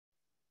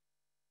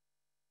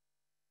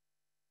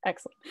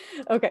Excellent.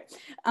 Okay,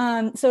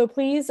 so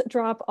please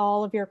drop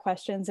all of your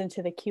questions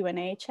into the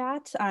Q&A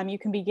chat. You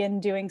can begin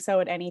doing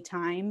so at any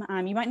time.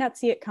 You might not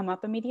see it come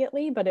up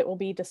immediately, but it will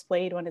be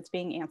displayed when it's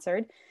being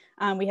answered.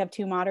 We have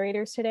two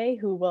moderators today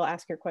who will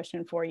ask your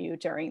question for you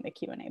during the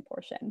Q&A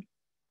portion.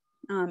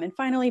 And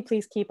finally,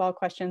 please keep all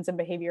questions and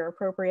behavior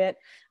appropriate.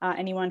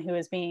 Anyone who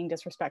is being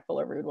disrespectful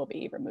or rude will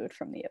be removed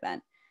from the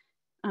event.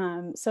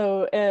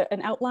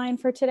 An outline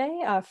for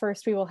today.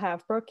 First, we will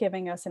have Brooke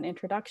giving us an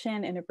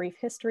introduction and a brief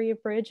history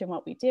of BRiDGE and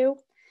what we do.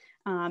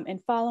 And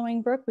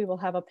following Brooke, we will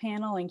have a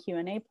panel and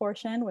Q&A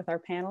portion with our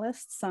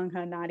panelists,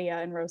 Sangha, Nadia,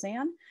 and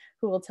Roseanne,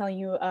 who will tell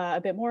you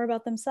a bit more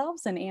about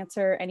themselves and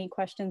answer any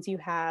questions you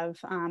have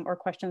or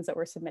questions that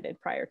were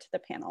submitted prior to the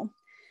panel.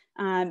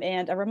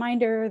 And a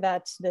reminder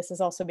that this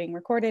is also being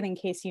recorded in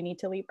case you need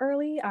to leave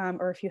early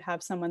or if you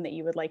have someone that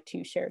you would like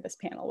to share this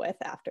panel with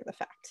after the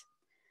fact.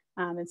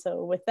 And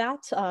so with that,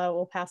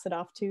 we'll pass it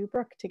off to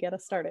Brooke to get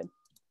us started.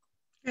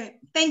 Great.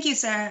 Thank you,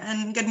 Sarah,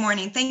 and good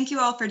morning. Thank you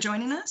all for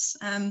joining us.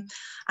 I'm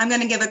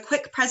going to give a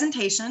quick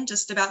presentation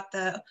just about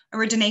the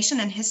origination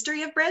and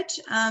history of BRiDGE,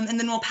 and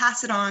then we'll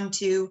pass it on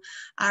to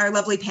our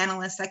lovely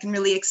panelists that can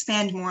really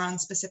expand more on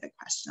specific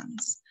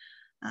questions.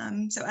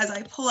 So as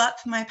I pull up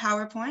my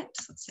PowerPoint,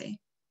 let's see,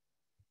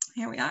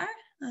 here we are.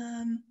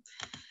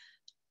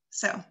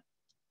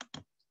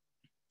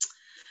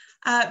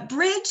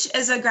 BRiDGE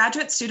is a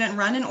graduate student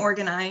run and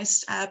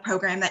organized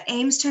program that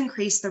aims to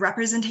increase the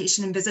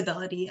representation and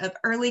visibility of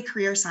early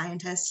career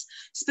scientists,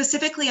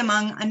 specifically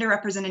among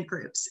underrepresented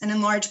groups, and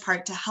in large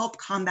part to help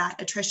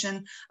combat attrition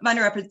of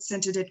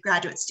underrepresented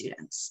graduate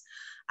students.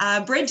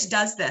 BRiDGE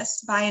does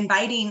this by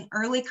inviting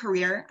early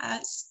career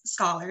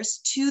scholars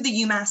to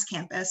the UMass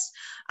campus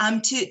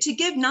to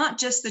give not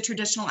just the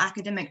traditional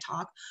academic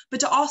talk, but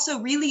to also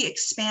really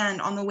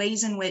expand on the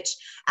ways in which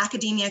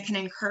academia can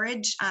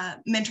encourage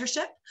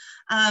mentorship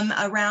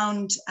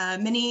around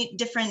many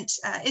different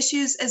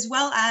issues, as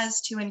well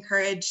as to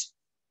encourage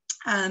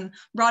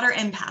broader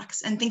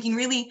impacts and thinking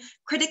really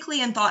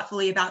critically and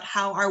thoughtfully about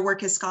how our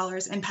work as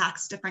scholars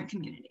impacts different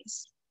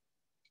communities.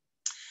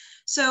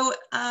 So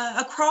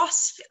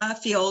across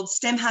fields,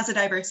 STEM has a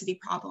diversity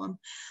problem,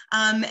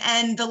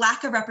 and the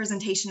lack of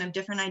representation of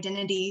different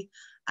identities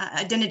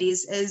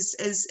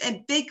is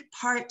a big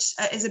part,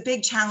 is a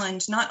big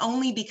challenge, not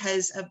only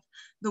because of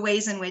the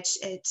ways in which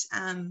it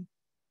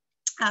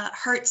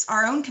hurts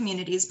our own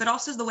communities, but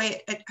also the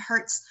way it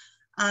hurts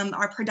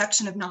our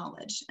production of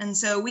knowledge. And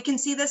so we can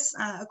see this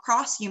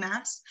across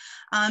UMass.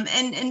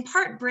 And in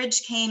part,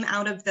 BRiDGE came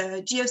out of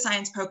the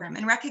geoscience program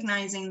and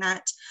recognizing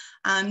that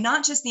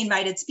not just the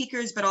invited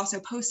speakers, but also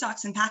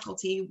postdocs and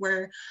faculty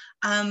were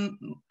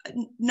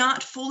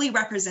not fully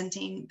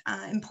representing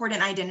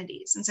important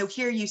identities. And so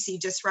here you see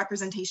just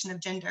representation of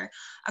gender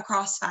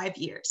across 5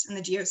 years in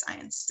the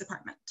geoscience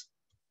department.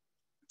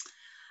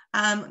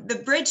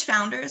 The BRiDGE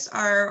founders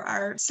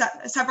are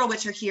several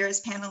which are here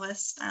as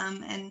panelists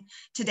and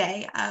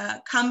today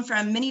come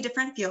from many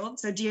different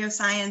fields, so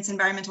geoscience,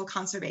 environmental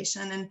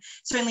conservation, and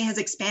certainly has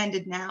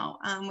expanded now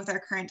with our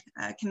current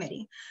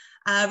committee.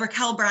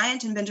 Raquel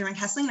Bryant and Benjamin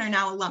Kessling are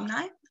now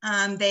alumni.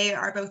 They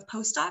are both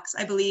postdocs,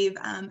 I believe,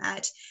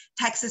 at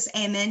Texas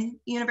A&M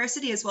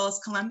University as well as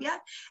Columbia,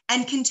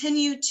 and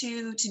continue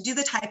to do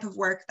the type of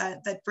work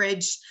that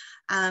BRiDGE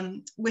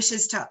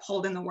wishes to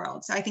uphold in the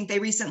world. So I think they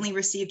recently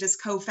received as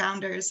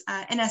co-founders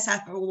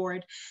NSF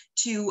award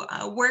to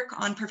work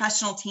on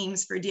professional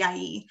teams for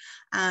DIE.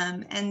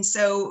 And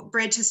so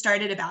BRiDGE has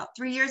started about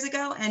 3 years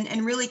ago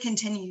and really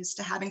continues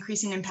to have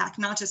increasing impact,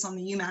 not just on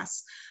the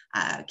UMass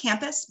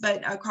campus,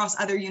 but across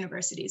other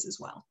universities as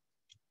well.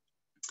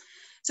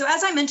 So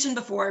as I mentioned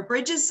before,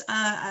 BRiDGE is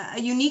a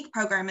unique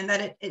program in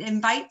that it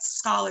invites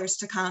scholars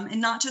to come and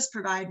not just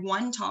provide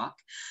one talk,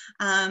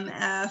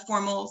 a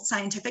formal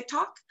scientific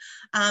talk.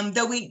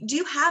 Though we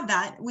do have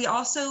that, we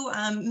also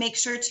make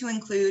sure to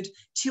include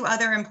 2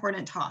 other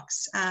important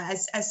talks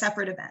as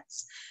separate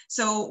events.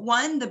 So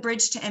one, the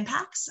BRiDGE to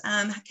Impacts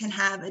can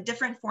have a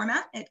different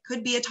format. It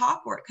could be a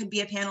talk or it could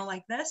be a panel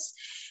like this.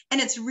 And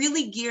it's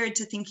really geared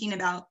to thinking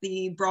about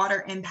the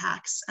broader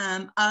impacts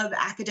of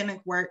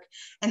academic work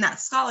and that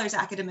scholars'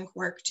 academic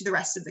work to the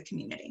rest of the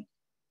community.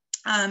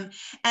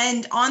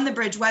 And on the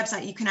BRiDGE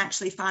website, you can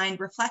actually find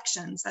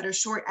reflections that are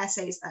short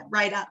essays that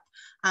write up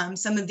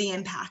some of the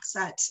impacts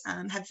that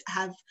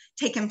have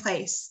taken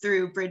place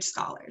through BRiDGE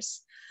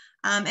scholars.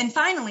 And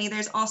finally,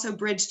 there's also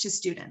BRiDGE to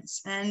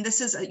Students. And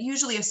this is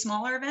usually a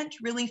smaller event,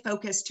 really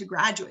focused to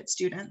graduate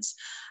students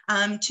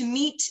to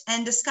meet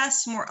and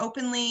discuss more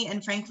openly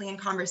and frankly in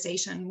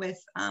conversation with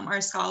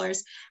our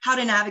scholars how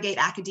to navigate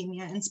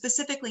academia and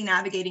specifically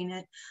navigating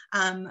it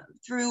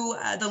through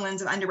the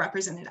lens of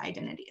underrepresented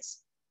identities.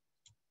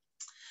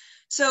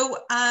 So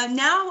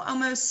now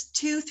almost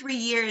 2-3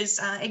 years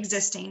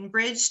existing,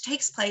 BRiDGE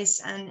takes place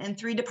in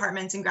 3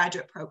 departments and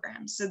graduate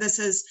programs. So this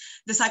is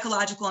the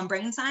psychological and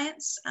brain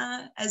science,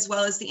 as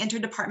well as the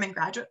interdepartment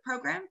graduate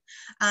program,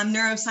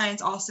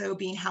 neuroscience also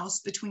being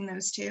housed between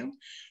those 2,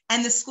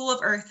 and the School of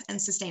Earth and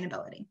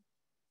Sustainability.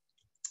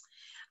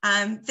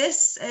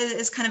 This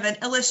is kind of an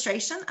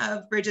illustration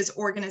of BRiDGE's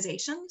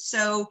organization.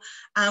 So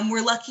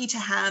we're lucky to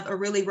have a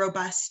really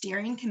robust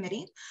steering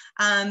committee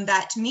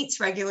that meets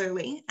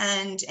regularly,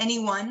 and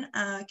anyone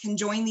can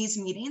join these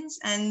meetings,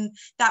 and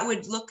that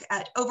would look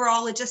at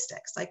overall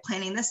logistics like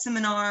planning this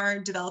seminar,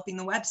 developing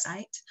the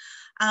website.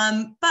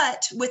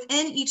 But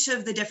within each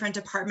of the different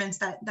departments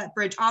that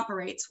BRiDGE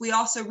operates, we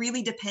also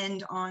really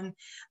depend on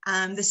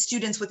the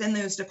students within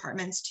those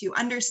departments to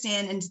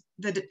understand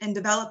and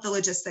develop the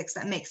logistics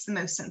that makes the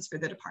most sense for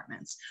the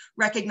departments,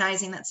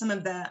 recognizing that some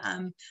of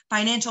the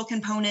financial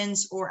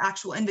components or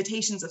actual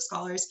invitations of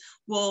scholars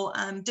will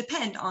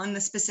depend on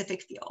the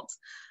specific field.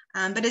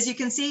 But as you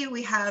can see,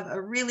 we have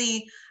a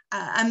really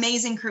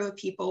amazing crew of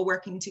people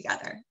working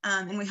together,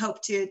 and we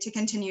hope to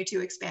continue to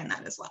expand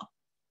that as well.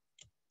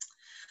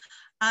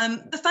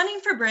 The funding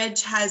for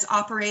BRiDGE has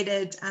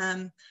operated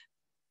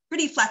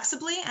pretty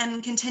flexibly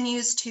and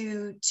continues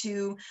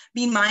to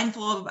be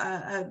mindful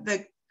of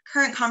the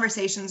current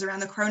conversations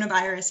around the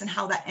coronavirus and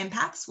how that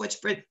impacts what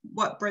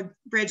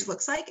BRiDGE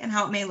looks like and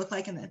how it may look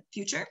like in the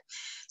future.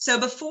 So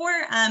before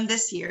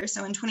this year,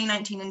 so in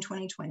 2019 and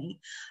 2020,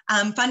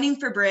 funding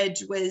for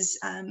BRiDGE was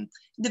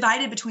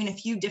divided between a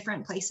few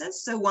different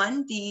places. So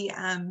one, the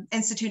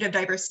Institute of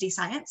Diversity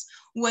Science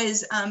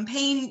was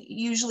paying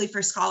usually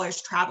for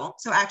scholars travel,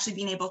 so actually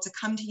being able to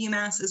come to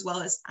UMass as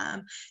well as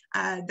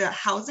the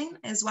housing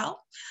as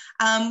well.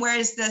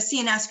 Whereas the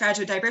CNS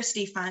Graduate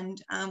Diversity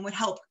Fund would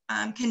help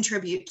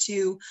contribute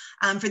to,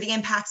 for the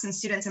impacts in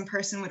students in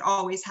person, would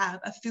always have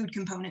a food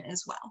component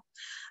as well.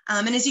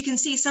 And as you can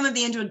see, some of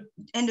the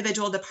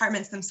individual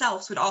departments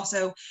themselves would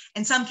also,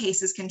 in some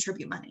cases,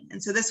 contribute money.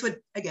 And so this would,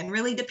 again,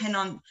 really depend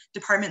on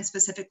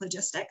department-specific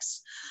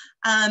logistics.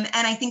 And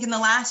I think in the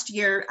last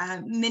year,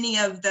 many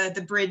of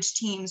the BRiDGE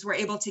teams were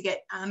able to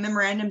get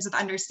memorandums of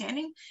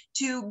understanding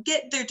to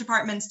get their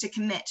departments to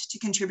commit to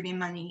contributing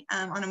money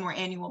on a more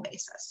annual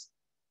basis.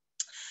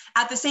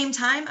 At the same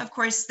time, of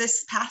course,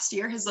 this past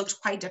year has looked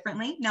quite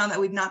differently now that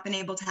we've not been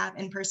able to have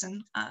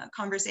in-person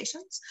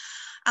conversations.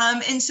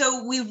 And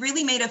so we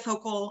really made a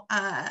focal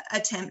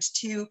attempt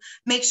to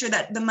make sure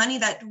that the money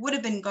that would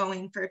have been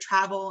going for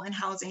travel and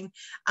housing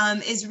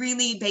is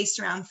really based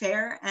around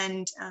fair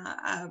and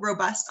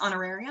robust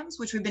honorariums,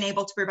 which we've been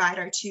able to provide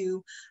our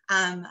two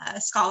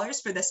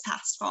scholars for this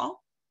past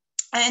fall.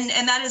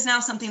 And that is now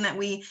something that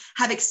we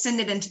have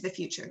extended into the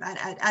future,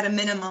 that at a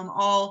minimum,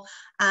 all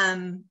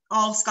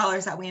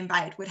scholars that we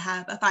invite would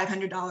have a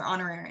 $500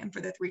 honorarium for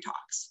the 3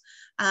 talks.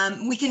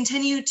 We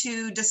continue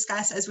to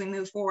discuss as we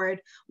move forward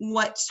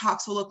what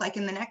talks will look like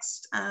in the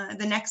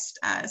next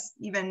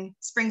even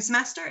spring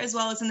semester, as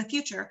well as in the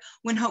future,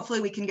 when hopefully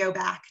we can go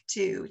back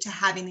to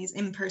having these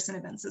in-person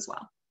events as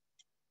well.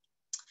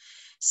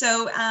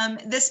 So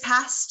this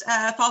past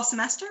fall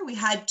semester, we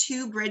had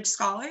 2 BRiDGE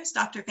scholars,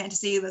 Dr.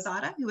 Fantasy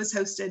Lazada, who was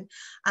hosted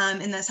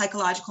in the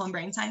Psychological and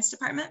Brain Science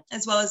Department,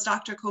 as well as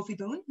Dr. Kofi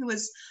Boone, who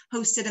was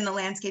hosted in the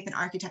Landscape and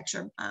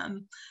Architecture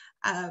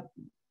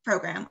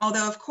program.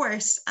 Although, of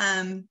course,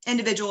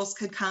 individuals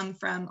could come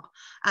from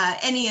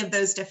any of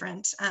those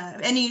different,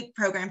 any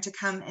program to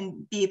come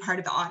and be a part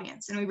of the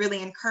audience. And we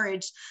really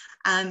encourage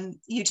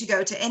you to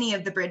go to any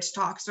of the BRiDGE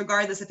talks,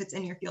 regardless if it's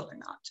in your field or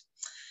not.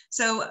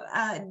 So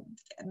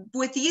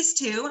with these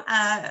 2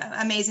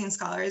 amazing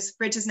scholars,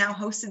 BRiDGE has now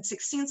hosted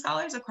 16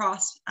 scholars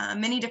across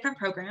many different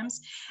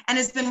programs and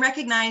has been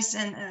recognized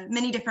in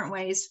many different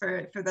ways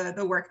for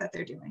the work that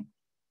they're doing.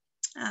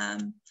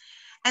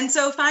 And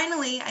so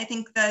finally, I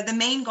think the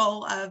main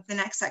goal of the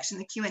next section,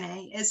 the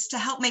Q&A, is to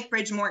help make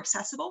BRiDGE more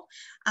accessible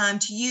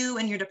to you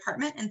and your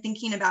department, and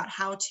thinking about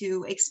how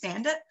to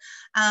expand it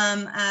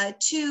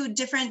to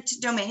different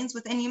domains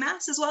within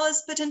UMass, as well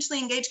as potentially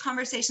engage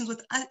conversations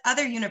with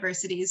other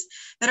universities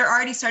that are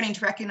already starting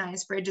to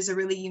recognize BRiDGE as a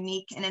really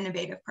unique and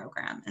innovative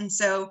program. And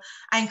so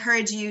I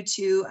encourage you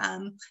to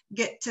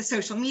get to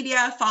social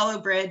media,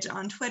 follow BRiDGE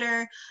on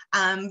Twitter,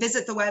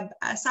 visit the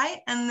website,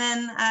 and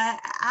then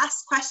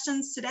ask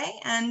questions today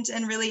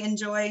and really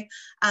enjoy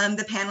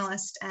the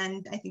panelists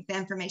and I think the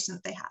information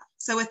that they have.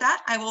 So with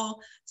that, I will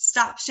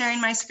stop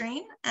sharing my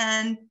screen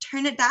and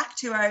turn it back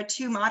to our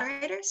 2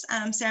 moderators,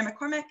 Sarah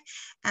McCormick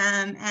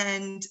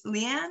and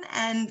Leanne,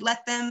 and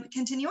let them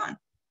continue on.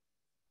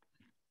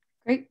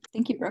 Great,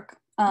 thank you, Brooke.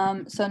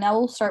 So now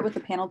we'll start with the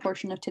panel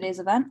portion of today's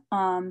event.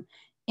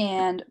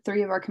 And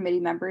 3 of our committee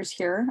members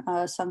here,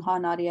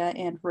 Sungha, Nadia,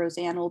 and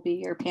Roseanne, will be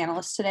your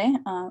panelists today.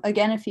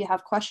 Again, if you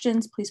have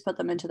questions, please put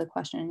them into the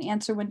question and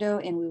answer window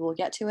and we will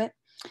get to it.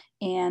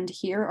 And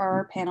here are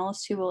our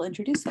panelists who will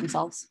introduce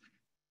themselves.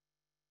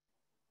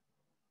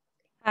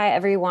 Hi,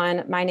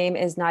 everyone. My name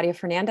is Nadia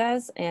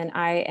Fernandez, and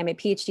I am a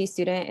PhD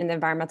student in the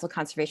Environmental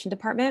Conservation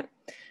Department.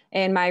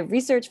 And my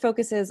research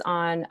focuses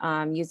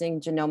on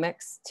using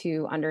genomics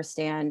to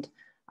understand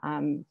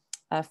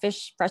a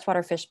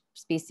freshwater fish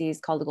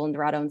species called the golden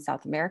dorado in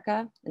South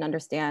America, and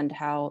understand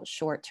how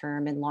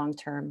short-term and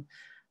long-term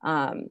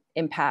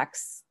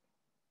impacts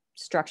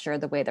structure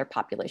the way their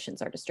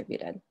populations are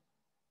distributed.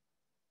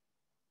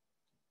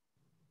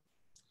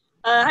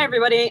 Hi,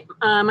 everybody.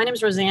 My name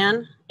is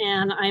Roseanne,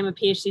 and I am a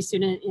PhD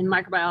student in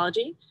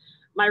microbiology.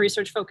 My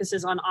research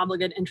focuses on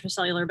obligate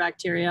intracellular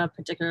bacteria,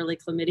 particularly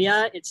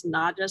chlamydia. It's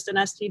not just an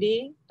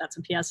STD, that's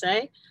a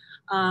PSA.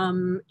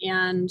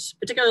 And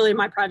particularly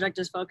my project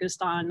is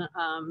focused on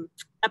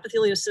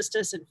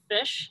epitheliocystis in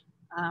fish,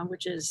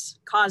 which is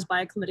caused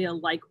by a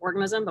chlamydia-like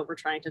organism, but we're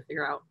trying to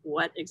figure out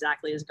what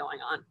exactly is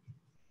going on.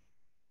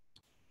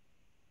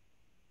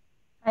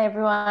 Hi,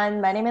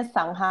 everyone. My name is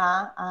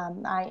Sangha.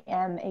 I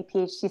am a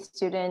PhD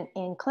student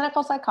in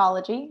clinical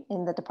psychology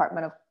in the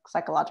Department of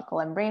Psychological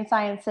and Brain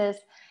Sciences,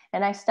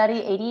 and I study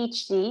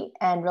ADHD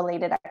and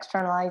related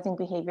externalizing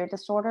behavior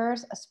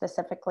disorders,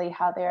 specifically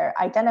how they're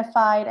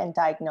identified and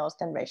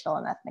diagnosed in racial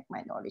and ethnic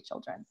minority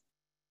children.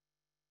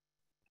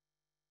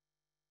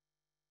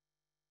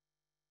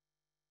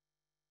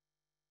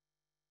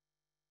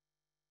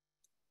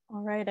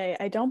 All right,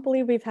 I don't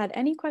believe we've had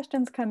any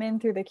questions come in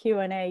through the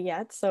Q&A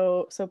yet,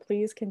 so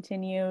please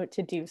continue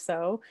to do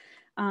so.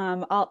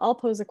 I'll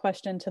pose a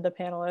question to the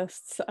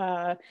panelists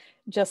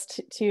just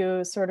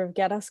to sort of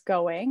get us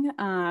going.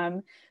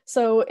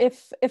 So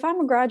if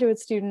I'm a graduate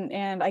student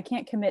and I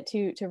can't commit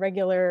to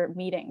regular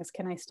meetings,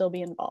 can I still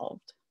be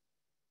involved?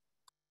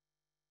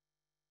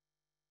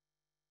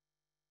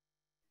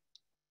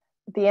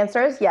 The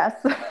answer is yes.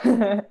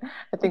 I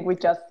think we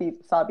just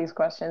saw these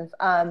questions.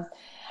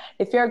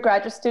 If you're a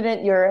graduate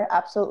student, you're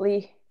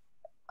absolutely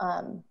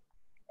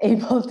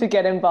able to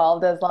get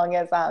involved as long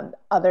as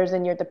others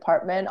in your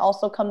department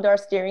also come to our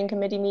steering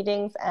committee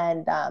meetings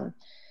and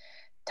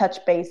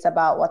touch base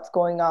about what's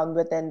going on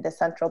within the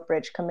Central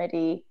BRiDGE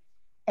Committee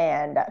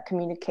and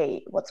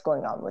communicate what's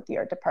going on with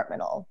your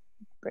departmental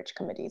BRiDGE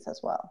committees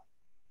as well.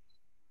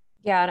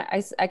 Yeah,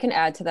 and I can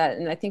add to that.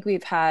 And I think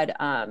we've had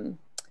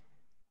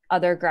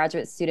other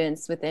graduate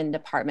students within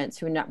departments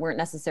who weren't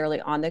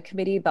necessarily on the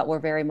committee, but were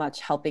very much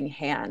helping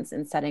hands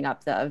in setting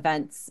up the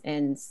events,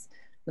 and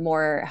the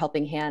more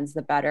helping hands,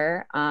 the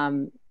better.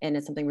 And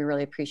it's something we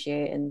really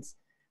appreciate. And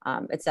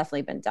it's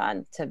definitely been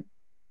done to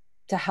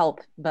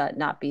help, but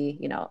not be,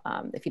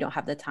 if you don't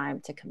have the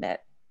time to commit.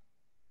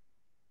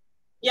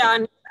 Yeah,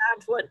 and to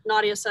add to what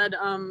Nadia said,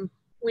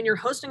 when you're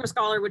hosting a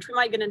scholar, which we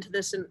might get into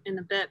this in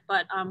a bit,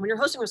 but when you're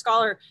hosting a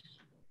scholar,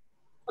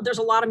 there's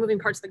a lot of moving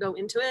parts that go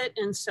into it.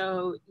 And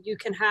so you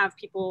can have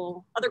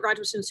people, other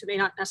graduate students who may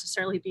not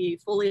necessarily be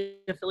fully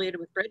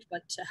affiliated with BRiDGE,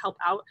 but to help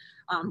out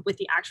with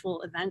the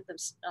actual event,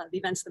 the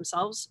events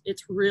themselves.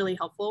 It's really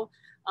helpful.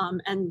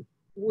 And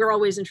we're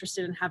always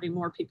interested in having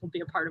more people be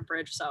a part of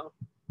BRiDGE. So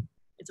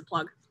it's a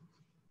plug.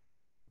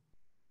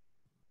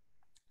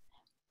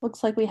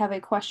 Looks like we have a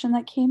question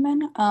that came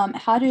in.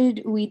 How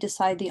did we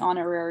decide the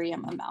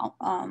honorarium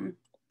amount?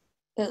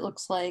 It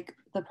looks like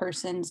the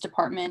person's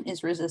department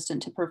is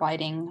resistant to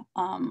providing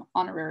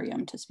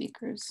honorarium to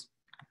speakers.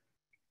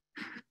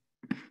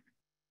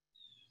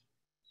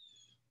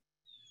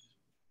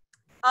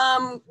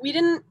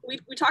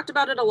 We talked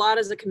about it a lot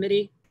as a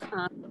committee,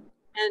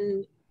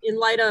 and in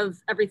light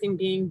of everything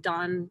being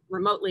done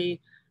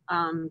remotely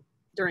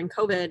during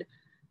COVID,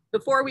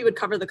 before we would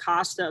cover the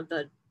cost of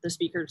the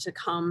speaker to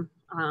come,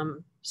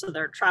 so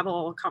their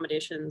travel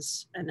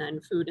accommodations and then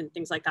food and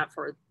things like that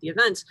for the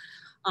events.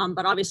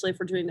 But obviously, if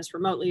we're doing this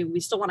remotely, we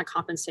still want to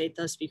compensate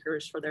the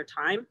speakers for their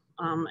time.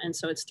 And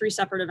so it's 3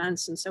 separate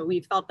events. And so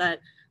we felt that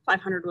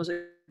 500 was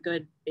a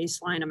good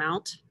baseline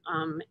amount.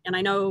 And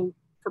I know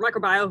for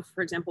microbiome,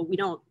 for example, we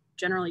don't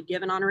generally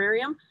give an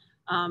honorarium,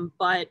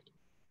 but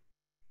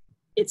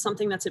it's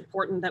something that's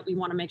important that we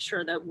want to make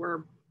sure that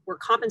we're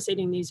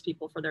compensating these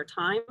people for their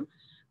time.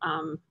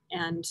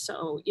 And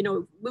so,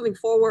 moving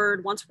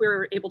forward, once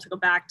we're able to go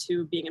back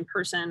to being in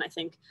person, I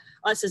think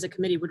us as a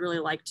committee would really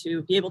like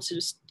to be able to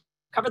just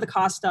cover the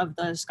cost of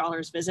the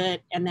scholar's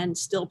visit and then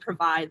still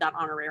provide that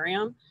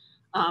honorarium.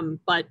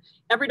 But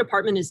every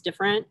department is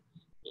different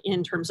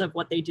in terms of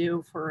what they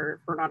do for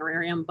an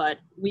honorarium, but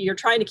we are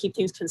trying to keep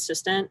things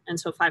consistent. And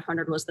so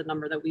 500 was the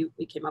number that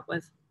we came up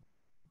with.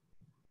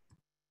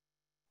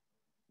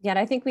 Yeah, and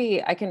I think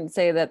I can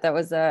say that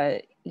was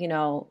a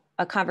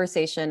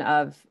conversation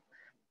of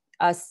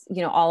us,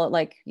 all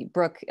like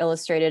Brooke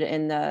illustrated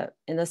in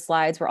the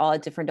slides, we're all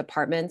at different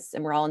departments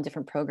and we're all in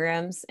different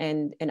programs,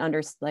 and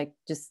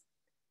just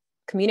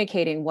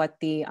communicating what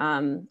the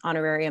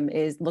honorarium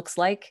looks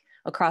like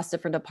across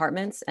different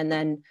departments, and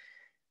then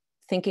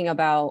thinking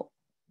about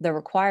the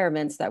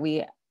requirements that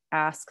we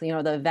ask, the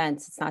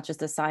events. It's not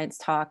just a science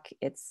talk,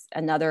 it's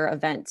another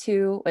event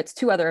too. It's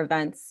 2 other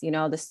events,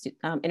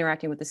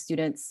 interacting with the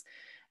students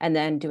and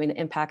then doing the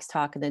impacts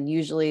talk. And then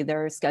usually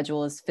their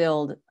schedule is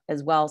filled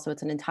as well. So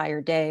it's an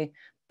entire day.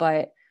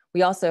 But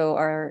we also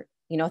are,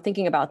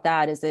 thinking about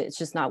that is that it's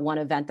just not one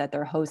event that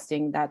they're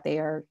hosting, that they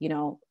are,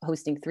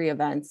 hosting 3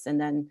 events. And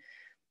then,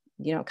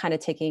 kind of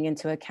taking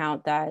into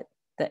account that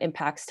the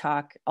impacts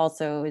talk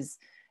also is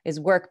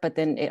work, but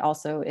then it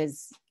also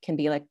can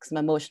be like some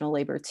emotional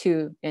labor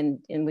too. And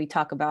we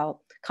talk about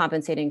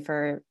compensating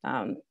for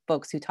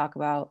folks who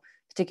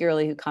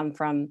particularly who come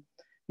from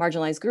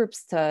marginalized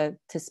groups to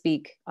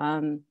speak.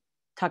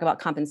 talk about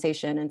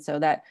compensation. And so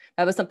that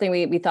was something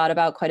we thought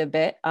about quite a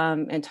bit,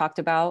 and talked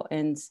about,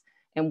 and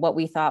what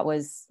we thought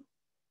was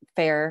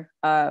fair,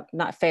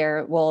 not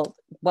fair, well,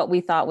 what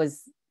we thought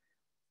was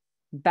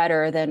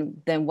better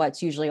than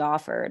what's usually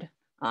offered.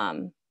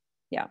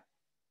 Yeah.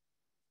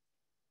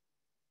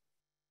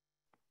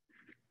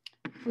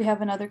 We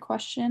have another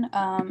question.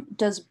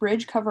 Does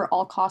BRiDGE cover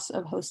all costs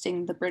of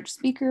hosting the BRiDGE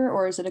speaker,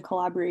 or is it a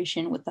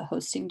collaboration with the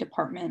hosting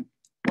department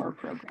or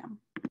program?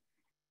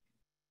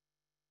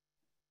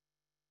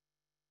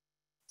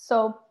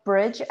 So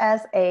BRiDGE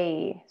as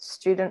a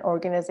student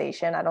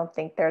organization, I don't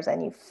think there's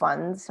any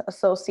funds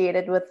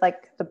associated with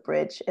like the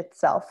BRiDGE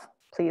itself.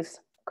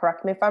 Please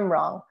correct me if I'm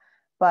wrong,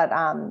 but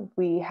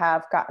we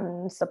have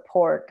gotten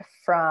support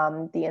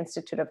from the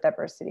Institute of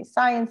Diversity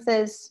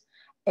Sciences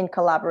in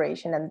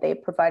collaboration, and they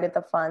provided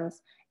the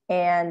funds.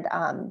 And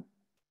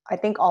I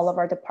think all of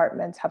our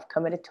departments have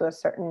committed to a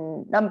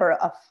certain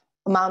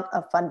amount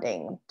of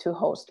funding to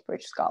host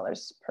BRiDGE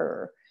scholars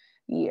per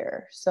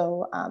year.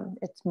 So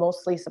it's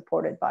mostly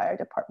supported by our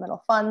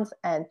departmental funds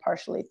and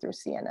partially through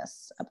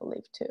CNS, I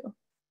believe, too.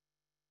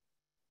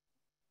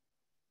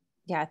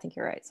 Yeah, I think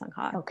you're right,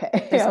 Sungha.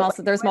 Okay.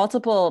 There's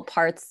multiple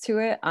parts to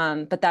it,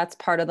 but that's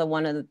part of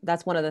one of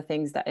the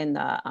things that in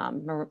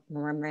the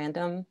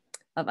memorandum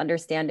of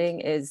understanding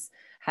is,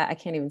 I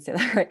can't even say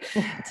that right,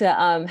 to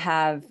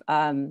have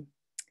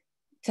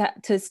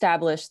to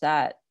establish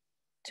that,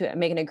 to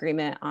make an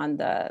agreement on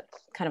the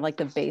kind of like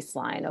the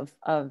baseline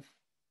of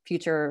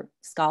future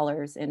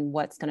scholars and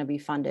what's going to be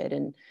funded,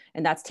 and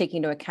that's taking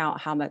into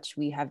account how much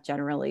we have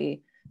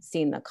generally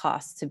seen the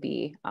cost to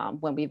be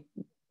when we've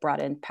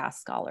brought in past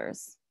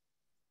scholars.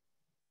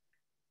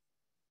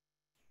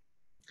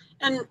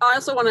 And I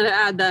also wanted to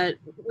add that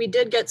we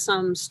did get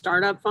some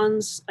startup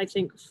funds, I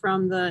think,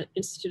 from the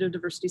Institute of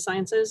Diversity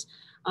Sciences.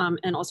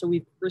 And also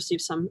we've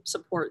received some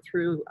support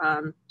through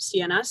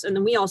CNS. And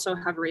then we also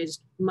have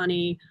raised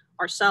money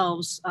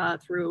ourselves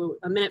through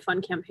a Minute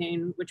Fund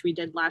campaign, which we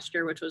did last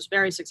year, which was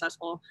very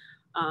successful.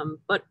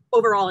 But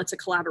overall, it's a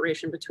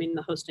collaboration between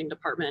the hosting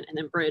department and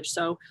then BRiDGE.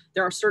 So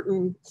there are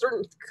certain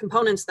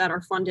components that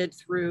are funded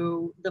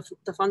through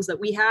the funds that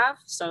we have.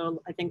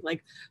 So I think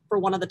like for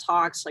one of the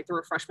talks, like the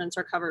refreshments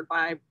are covered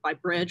by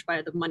BRiDGE,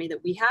 by the money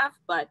that we have.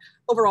 But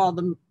overall,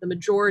 the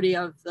majority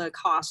of the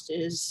cost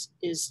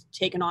is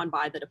taken on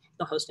by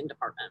the hosting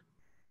department.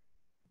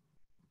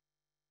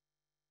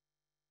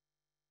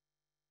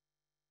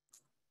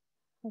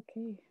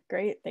 Okay,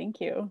 great, thank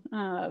you.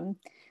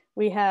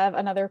 We have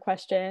another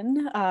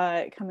question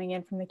coming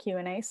in from the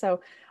Q&A.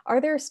 So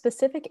are there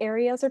specific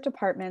areas or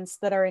departments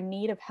that are in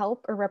need of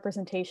help or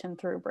representation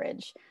through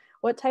BRiDGE?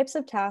 What types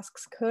of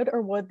tasks could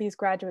or would these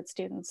graduate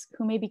students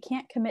who maybe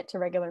can't commit to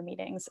regular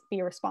meetings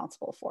be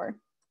responsible for?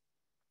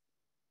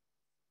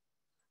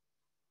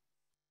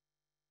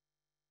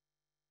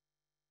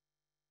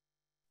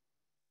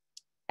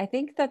 I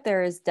think that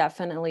there is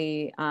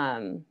definitely,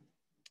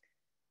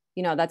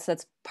 you know, that's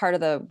part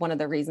of one of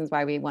the reasons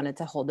why we wanted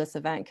to hold this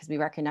event, because we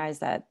recognize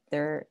that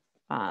there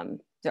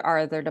are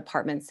other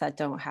departments that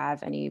don't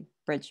have any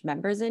BRiDGE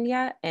members in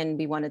yet, and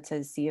we wanted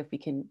to see if we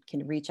can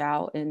reach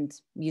out and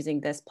using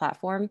this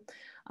platform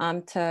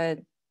to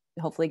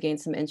hopefully gain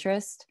some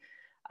interest.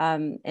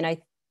 And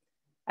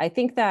I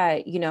think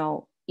that, you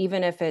know,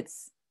 even if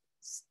it's,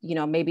 you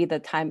know, maybe the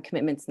time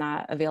commitment's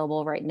not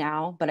available right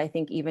now, but I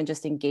think even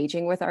just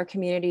engaging with our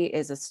community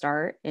is a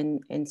start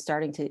in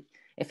starting to,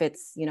 if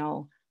it's, you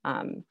know,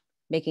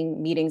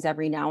 making meetings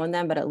every now and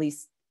then, but at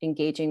least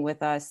engaging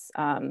with us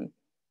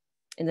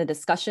in the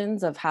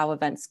discussions of how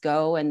events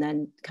go, and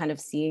then kind of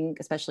seeing,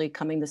 especially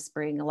coming this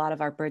spring, a lot of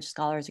our BRiDGE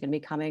scholars are going to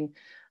be coming,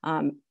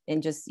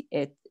 and just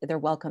they're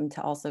welcome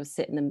to also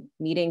sit in the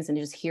meetings and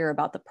just hear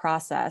about the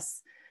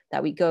process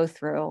that we go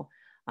through.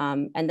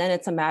 And then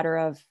it's a matter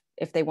of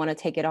if they want to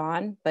take it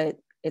on, but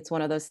it's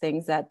one of those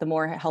things that the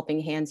more helping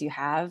hands you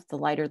have, the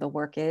lighter the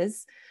work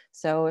is.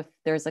 So if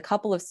there's a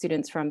couple of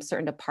students from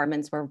certain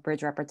departments where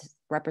BRiDGE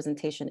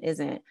representation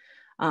isn't,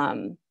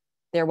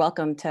 they're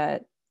welcome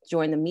to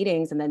join the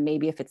meetings. And then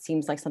maybe if it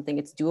seems like something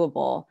it's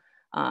doable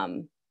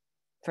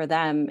for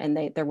them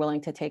and they're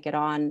willing to take it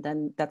on,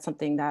 then that's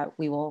something that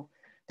we will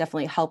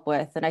definitely help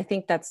with. And I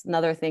think that's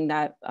another thing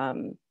that,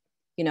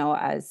 you know,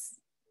 as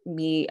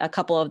a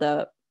couple of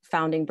the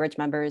founding BRiDGE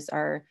members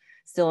are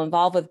still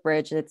involved with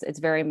BRiDGE, it's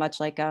very much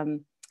like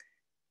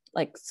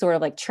sort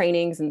of like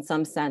trainings in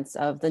some sense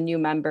of the new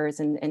members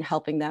and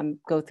helping them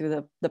go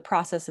through the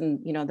process and,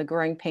 you know, the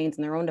growing pains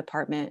in their own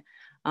department.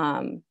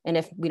 And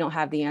if we don't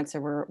have the answer,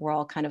 we're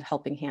all kind of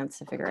helping hands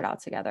to figure it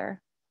out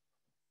together.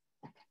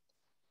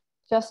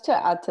 Just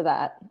to add to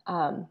that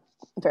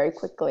very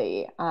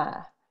quickly,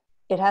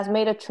 it has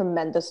made a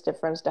tremendous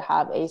difference to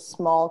have a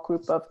small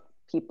group of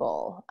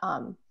people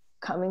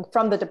coming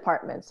from the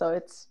department. So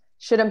it's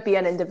shouldn't be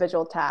an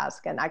individual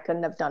task, and I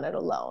couldn't have done it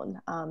alone.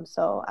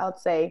 So I would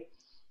say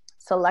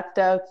select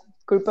a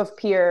group of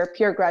peer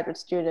graduate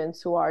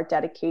students who are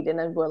dedicated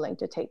and willing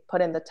to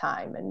put in the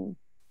time and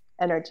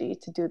energy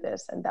to do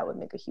this, and that would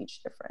make a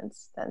huge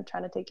difference than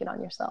trying to take it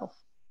on yourself.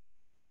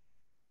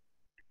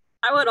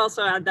 I would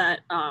also add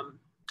that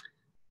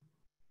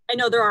I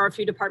know there are a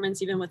few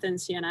departments even within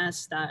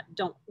CNS that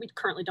we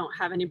currently don't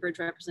have any BRiDGE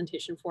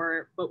representation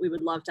for, but we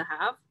would love to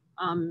have.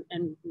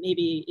 And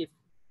maybe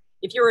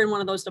if you're in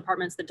one of those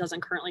departments that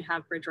doesn't currently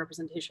have BRiDGE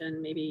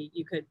representation, maybe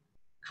you could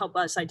help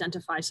us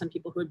identify some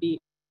people who would be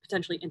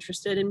potentially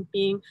interested in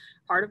being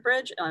part of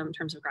BRiDGE in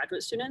terms of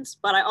graduate students.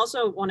 But I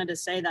also wanted to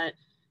say that,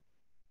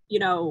 you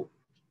know,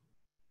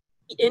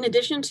 in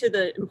addition to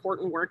the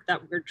important work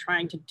that we're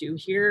trying to do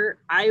here,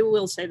 I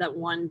will say that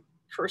one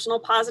personal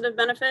positive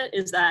benefit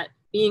is that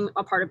being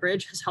a part of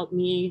BRiDGE has helped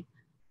me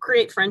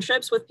create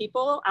friendships with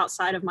people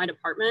outside of my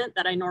department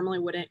that I normally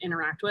wouldn't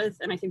interact with.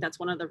 And I think that's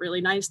one of the really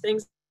nice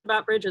things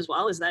about BRiDGE as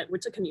well, is that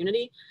it's a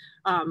community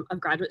of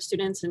graduate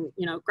students. And,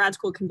 you know, grad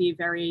school can be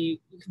you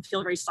can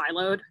feel very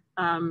siloed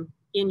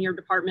in your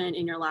department,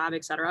 in your lab,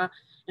 et cetera.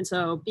 And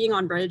so being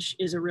on BRiDGE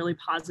is a really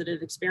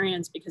positive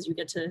experience because you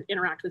get to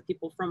interact with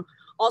people from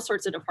all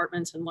sorts of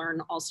departments and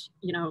learn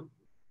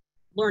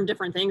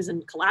different things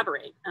and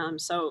collaborate.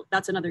 So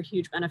that's another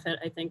huge benefit,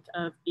 I think,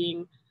 of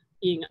being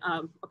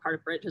a part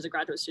of BRiDGE as a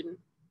graduate student.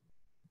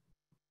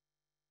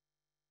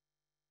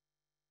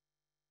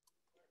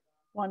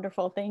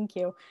 Wonderful, thank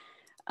you.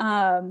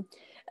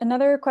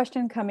 Another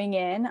question coming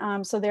in.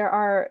 So there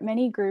are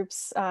many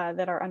groups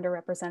that are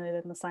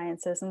underrepresented in the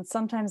sciences, and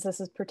sometimes this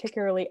is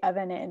particularly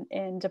evident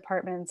in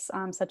departments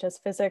such as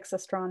physics,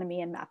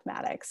 astronomy, and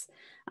mathematics.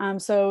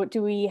 So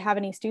do we have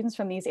any students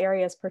from these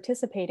areas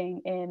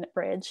participating in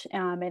BRiDGE?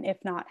 And if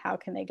not, how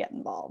can they get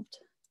involved?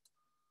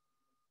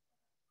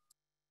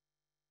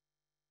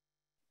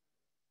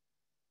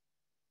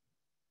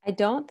 I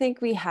don't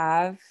think we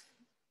have,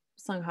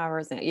 you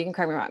can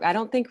correct me wrong, I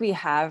don't think we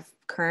have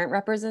current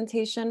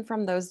representation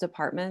from those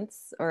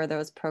departments or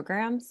those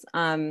programs.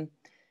 And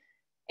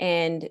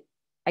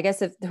I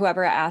guess if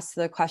whoever asked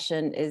the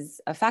question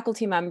is a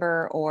faculty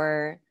member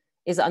or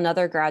is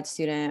another grad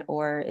student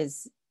or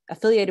is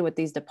affiliated with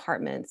these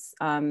departments,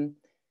 I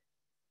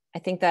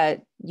think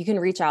that you can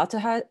reach out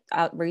to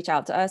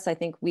us. I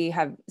think we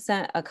have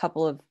sent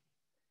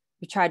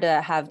we tried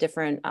to have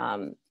different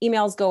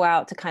emails go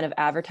out to kind of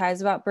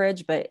advertise about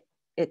BRiDGE, but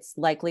it's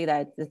likely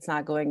that it's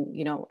not going,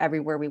 you know,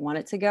 everywhere we want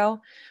it to go.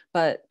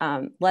 But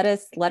let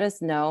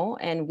us know,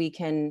 and we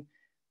can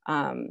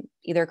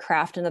either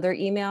craft another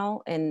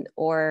email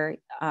or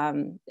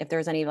if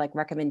there's any like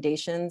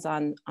recommendations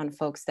on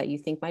folks that you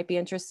think might be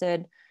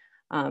interested.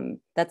 I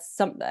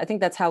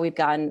think that's how we've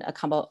gotten a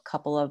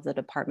couple of the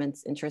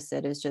departments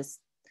interested, is just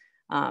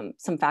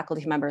some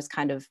faculty members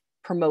kind of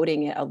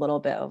promoting it a little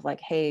bit of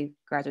like, hey,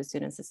 graduate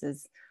students, this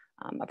is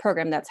a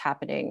program that's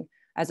happening,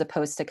 as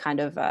opposed to kind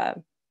of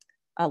a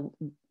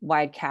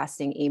wide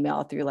casting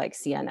email through like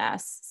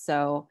CNS.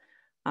 So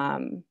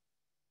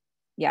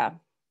yeah,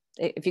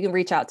 if you can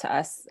reach out to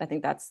us, I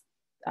think that's,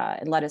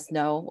 and let us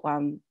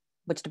know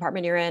which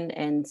department you're in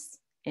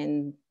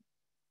and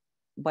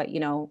what, you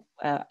know,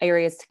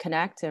 areas to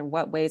connect and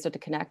what ways are to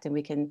connect, and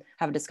we can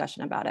have a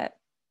discussion about it.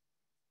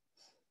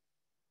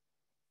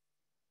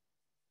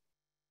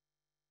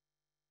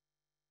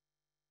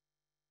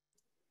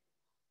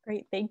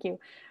 Great, thank you.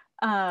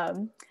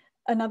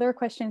 Another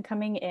question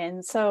coming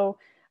in. So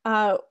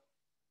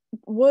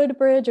would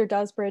BRiDGE or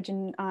does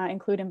BRiDGE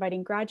include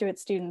inviting graduate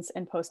students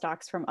and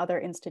postdocs from other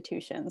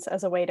institutions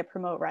as a way to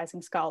promote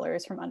rising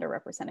scholars from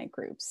underrepresented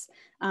groups?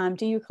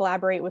 Do you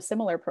collaborate with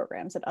similar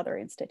programs at other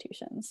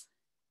institutions?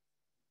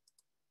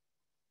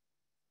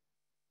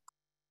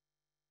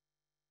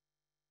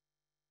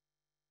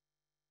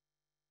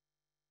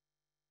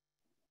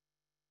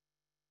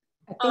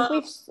 I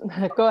think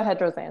we've, go ahead,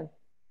 Roseanne.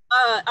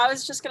 I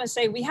was just going to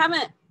say we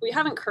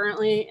haven't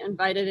currently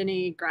invited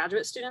any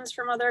graduate students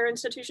from other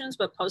institutions,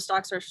 but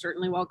postdocs are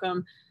certainly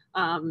welcome,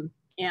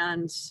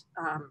 and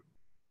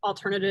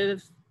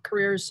alternative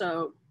careers.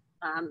 So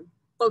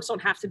folks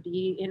don't have to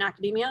be in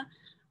academia;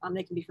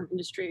 they can be from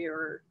industry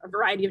or a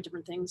variety of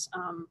different things.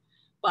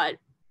 But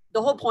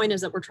the whole point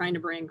is that we're trying to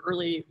bring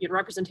early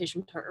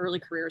representation to early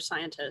career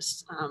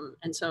scientists,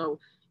 and so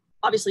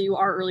obviously you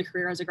are early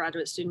career as a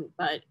graduate student,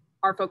 but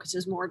our focus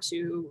is more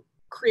to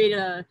create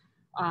a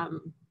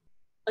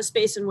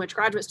space in which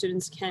graduate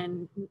students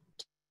can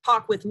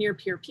talk with near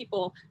peer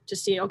people to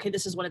see, okay,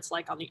 this is what it's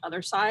like on the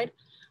other side.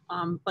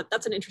 But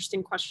that's an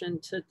interesting question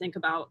to think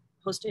about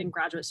hosting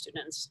graduate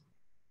students.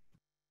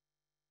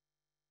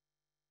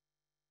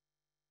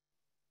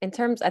 In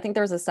terms, I think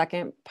there was a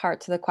second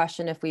part to the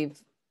question, if we've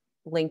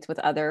linked with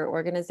other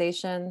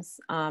organizations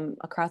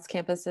across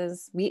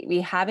campuses.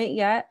 We haven't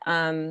yet.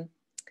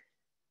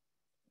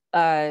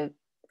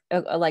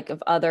 Like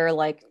of other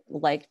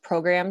like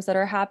programs that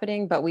are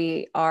happening, but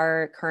we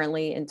are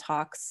currently in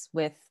talks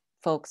with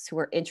folks who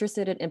are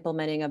interested in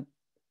implementing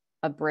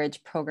a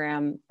BRiDGE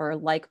program or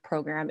like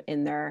program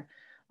in their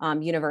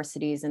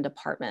universities and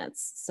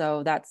departments.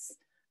 So that's,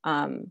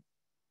 and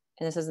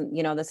this isn't,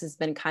 you know, this has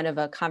been kind of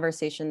a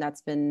conversation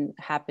that's been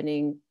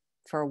happening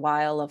for a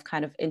while of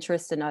kind of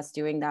interest in us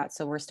doing that.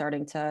 So we're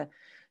starting to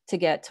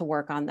get to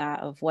work on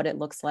that, of what it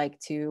looks like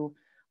to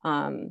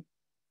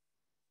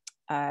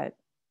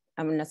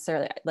I wouldn't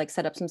necessarily like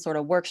set up some sort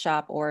of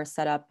workshop or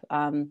set up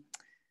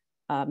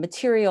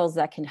materials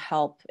that can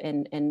help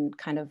in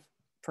kind of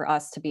for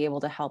us to be able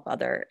to help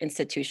other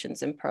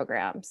institutions and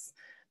programs.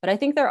 But I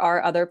think there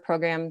are other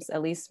programs,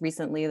 at least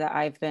recently, that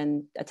I've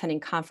been attending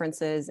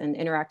conferences and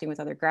interacting with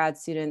other grad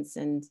students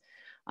and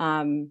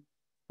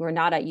who are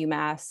not at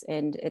UMass.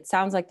 And it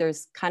sounds like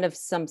there's kind of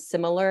some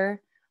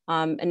similar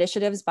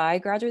initiatives by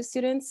graduate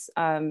students.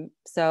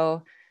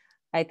 So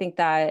I think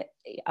that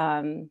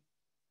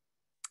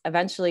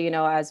eventually, you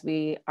know, as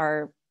we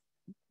are,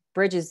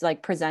 BRiDGE is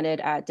like has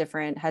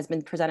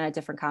been presented at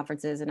different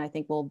conferences, and I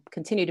think will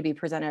continue to be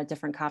presented at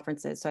different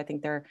conferences. So I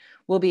think there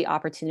will be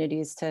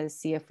opportunities to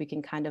see if we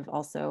can kind of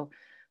also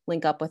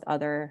link up with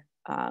other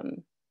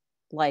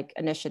like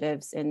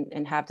initiatives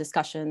and have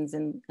discussions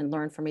and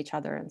learn from each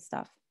other and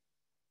stuff.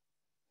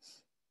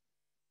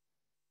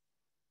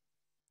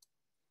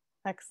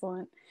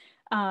 Excellent.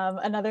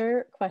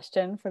 Another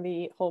question for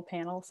the whole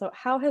panel. So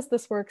how has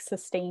this work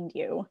sustained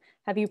you?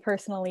 Have you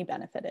personally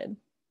benefited?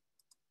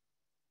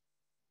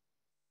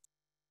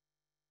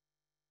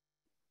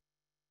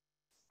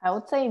 I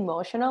would say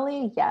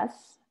emotionally,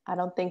 yes. I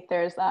don't think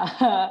there's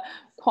a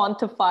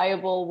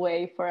quantifiable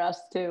way for us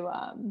to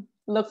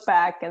look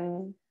back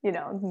and, you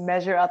know,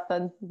 measure out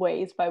the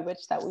ways by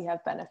which that we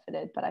have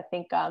benefited. But I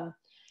think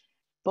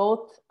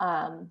both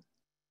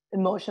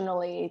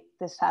emotionally,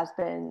 this has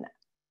been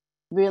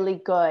really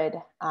good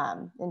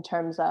in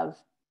terms of,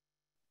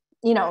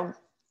 you know,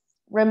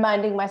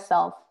 reminding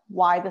myself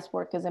why this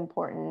work is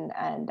important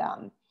and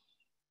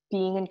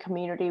being in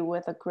community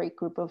with a great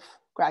group of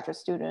graduate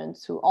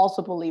students who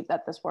also believe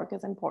that this work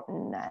is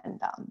important. And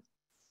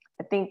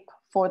I think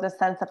for the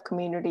sense of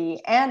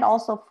community and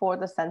also for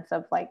the sense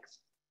of like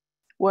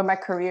where my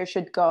career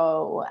should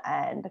go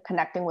and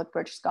connecting with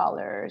BRiDGE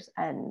scholars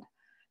and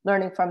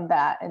learning from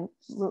that and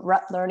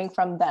learning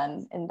from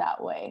them in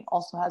that way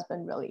also has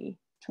been really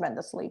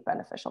tremendously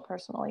beneficial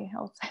personally,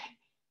 I would say.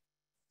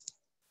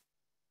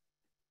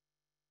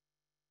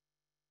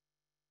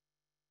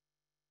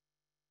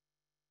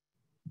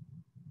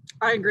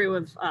 I agree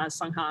with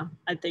Sungha.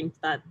 I think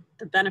that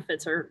the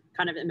benefits are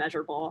kind of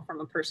immeasurable from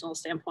a personal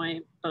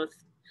standpoint, both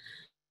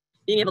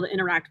being able to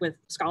interact with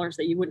scholars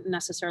that you wouldn't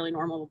necessarily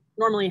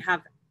normally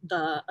have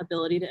the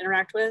ability to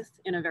interact with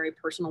in a very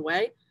personal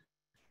way,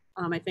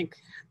 I think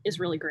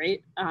is really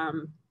great.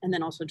 And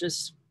then also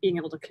just being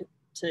able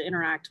to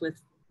interact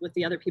with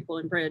the other people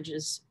in BRiDGE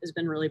has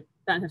been really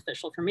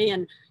beneficial for me.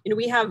 And, you know,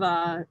 we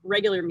have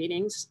regular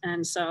meetings.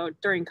 And so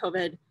during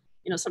COVID,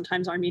 you know,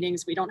 sometimes our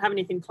meetings, we don't have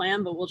anything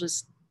planned, but we'll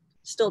just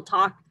still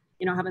talk,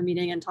 you know, have a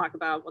meeting and talk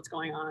about what's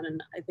going on.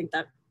 And I think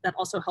that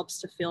also helps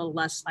to feel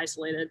less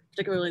isolated,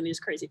 particularly in these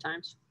crazy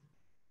times.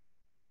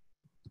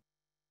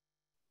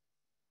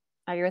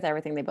 I agree with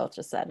everything they both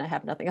just said, and I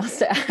have nothing else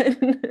to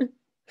add.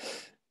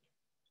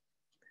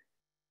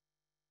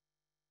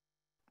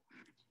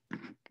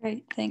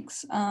 Great,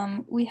 thanks.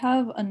 We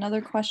have another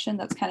question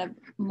that's kind of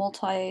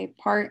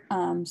multi-part,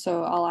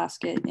 so I'll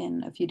ask it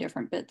in a few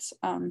different bits.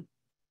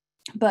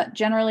 But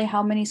generally,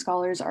 how many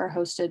scholars are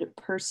hosted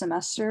per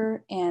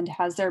semester, and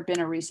has there been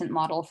a recent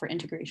model for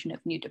integration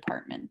of new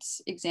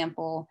departments?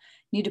 Example,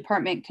 new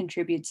department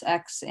contributes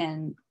X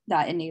and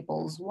that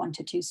enables 1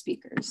 to 2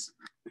 speakers.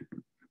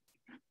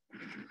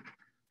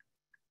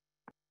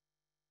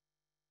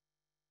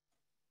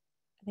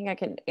 I think I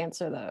can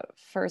answer the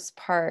first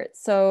part.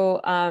 So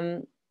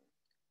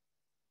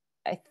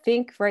I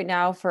think right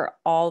now for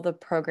all the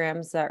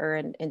programs that are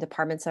in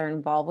departments that are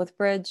involved with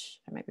BRiDGE,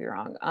 I might be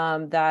wrong,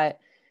 that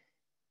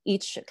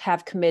each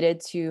have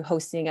committed to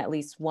hosting at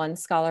least 1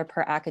 scholar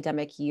per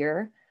academic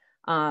year.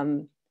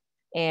 And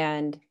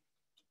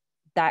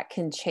that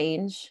can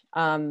change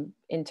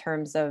in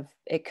terms of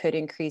it could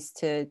increase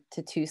to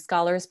 2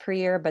 scholars per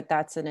year, but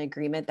that's an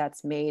agreement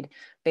that's made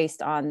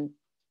based on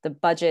the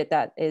budget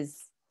that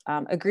is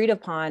agreed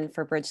upon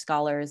for BRiDGE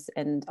scholars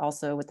and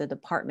also with the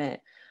department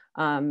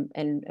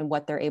and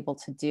what they're able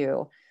to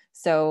do.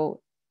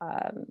 So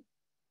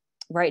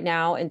right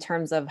now, in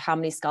terms of how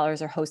many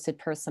scholars are hosted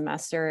per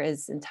semester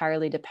is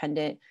entirely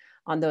dependent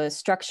on the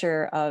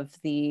structure of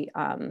the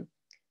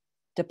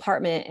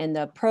department and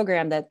the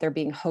program that they're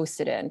being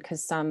hosted in,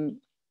 because some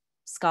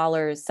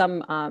scholars,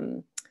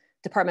 some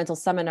departmental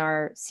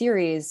seminar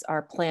series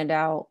are planned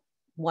out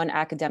 1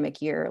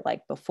 academic year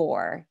like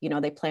before, you know,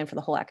 they plan for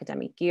the whole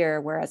academic year,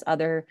 whereas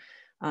other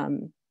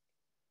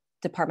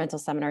departmental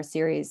seminar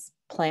series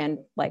plan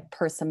like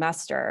per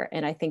semester.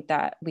 And I think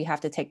that we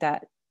have to take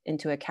that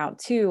into account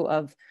too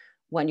of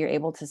when you're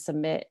able to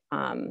submit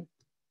a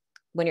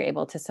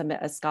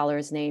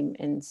scholar's name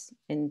and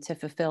to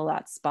fulfill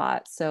that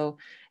spot. So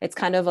it's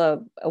kind of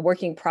a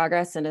work in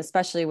progress, and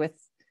especially with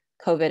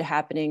COVID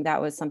happening,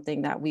 that was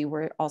something that we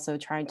were also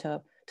trying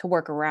to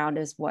work around,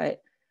 is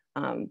what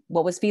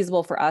was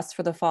feasible for us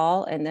for the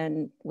fall, and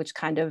then which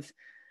kind of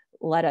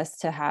led us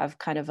to have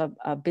kind of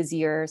a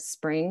busier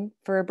spring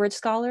for BRiDGE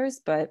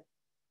scholars. But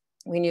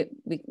we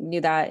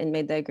knew that and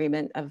made the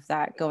agreement of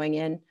that going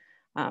in.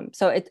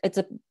 So it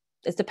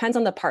depends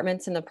on the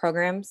departments and the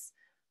programs.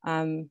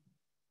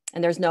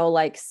 and there's no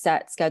like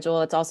set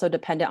schedule. It's also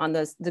dependent on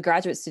the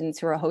graduate students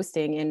who are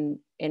hosting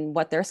in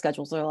what their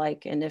schedules are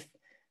like. And if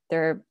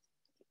they're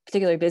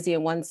particularly busy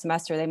in one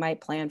semester, they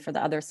might plan for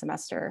the other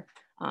semester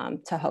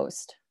to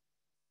host.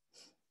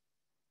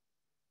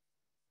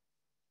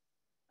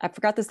 I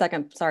forgot the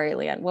second, sorry,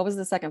 Leanne, what was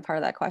the second part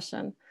of that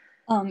question?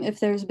 If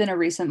there's been a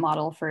recent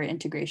model for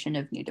integration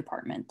of new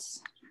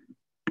departments.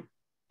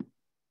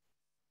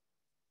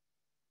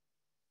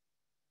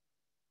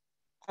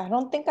 I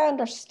don't think I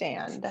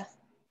understand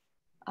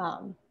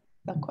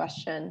the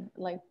question,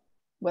 like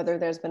whether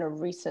there's been a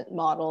recent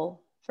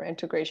model for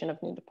integration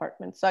of new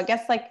departments. So I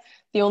guess like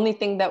the only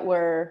thing that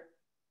we're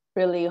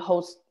really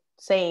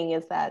saying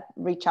is that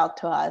reach out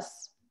to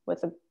us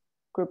with a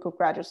group of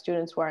graduate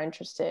students who are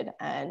interested,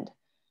 and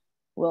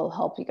we'll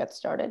help you get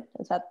started.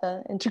 Is that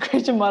the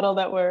integration model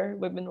that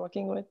we've been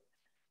working with?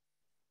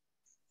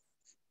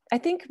 I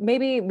think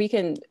maybe we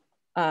can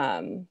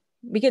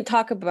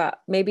talk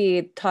about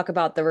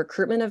the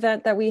recruitment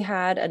event that we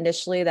had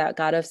initially that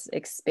got us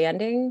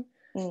expanding.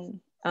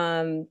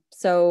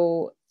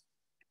 So,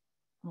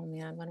 oh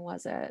man, when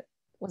was it?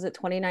 Was it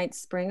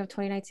spring of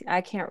 2019?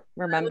 I can't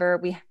remember.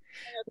 When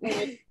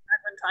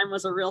time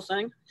was a real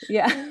thing.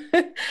 Yeah.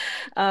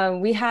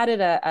 We had it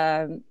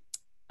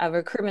a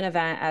recruitment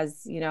event,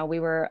 as you know, we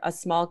were a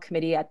small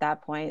committee at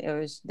that point.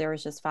 There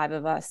was just 5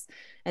 of us,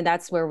 and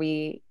that's where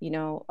we, you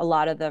know, a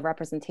lot of the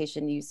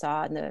representation you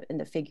saw in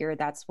the figure,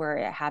 that's where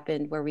it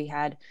happened, where we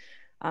had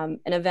an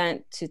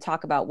event to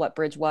talk about what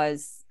BRiDGE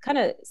was, kind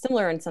of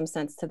similar in some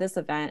sense to this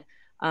event,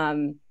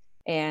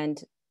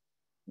 and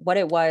what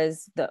it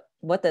was, the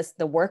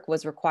work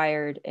was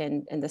required,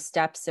 and the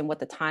steps and what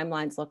the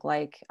timelines look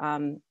like,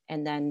 and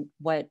then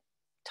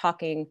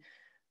talking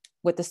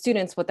with the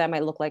students, what that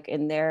might look like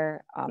in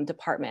their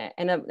department.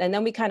 And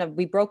then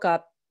we broke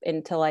up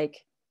into, like,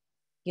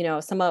 you know,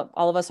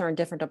 all of us are in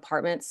different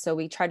departments. So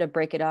we try to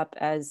break it up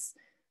as,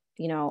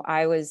 you know,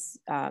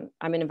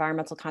 I'm in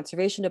environmental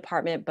conservation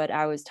department, but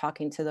I was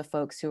talking to the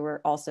folks who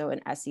were also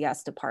in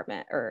SES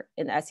department or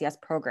in the SES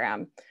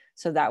program.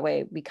 So that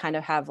way we kind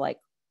of have like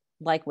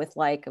with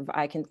like,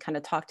 I can kind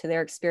of talk to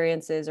their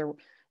experiences, or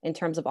in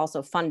terms of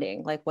also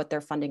funding, like what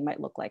their funding might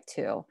look like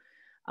too.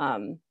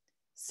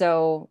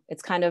 So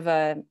it's kind of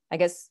I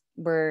guess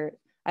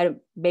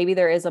maybe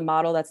there is a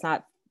model that's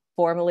not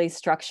formally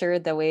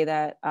structured the way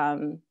that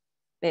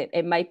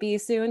it might be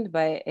soon,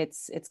 but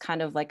it's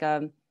kind of like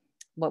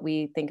what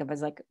we think of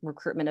as like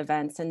recruitment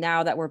events. And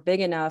now that we're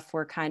big enough,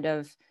 we're kind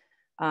of,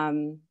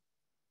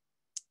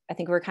 I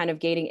think we're kind of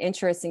gaining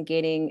interest in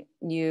gaining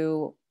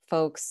new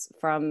folks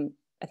from,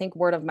 I think,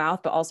 word of mouth,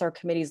 but also our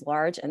committee's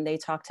large, and they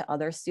talk to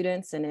other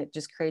students, and it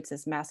just creates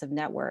this massive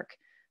network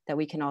that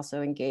we can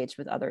also engage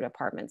with other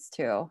departments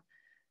too.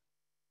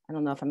 I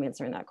don't know if I'm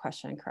answering that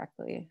question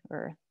correctly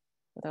or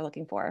what they're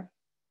looking for.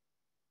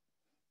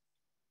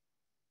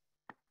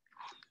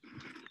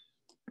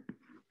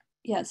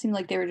 Yeah, it seemed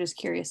like they were just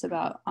curious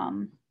about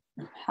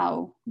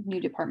how new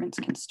departments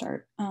can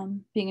start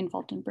being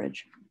involved in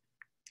BRiDGE.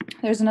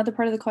 There's another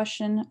part of the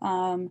question.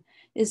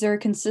 Is there a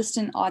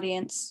consistent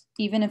audience,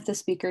 even if the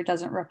speaker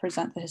doesn't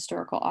represent the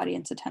historical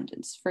audience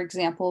attendance? For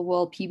example,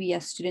 will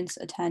PBS students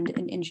attend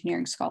an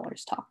engineering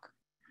scholars talk?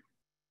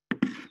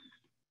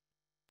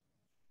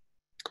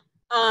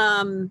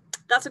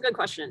 That's a good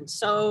question.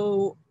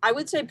 So I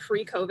would say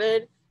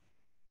pre-COVID,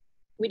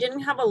 we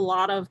didn't have a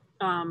lot of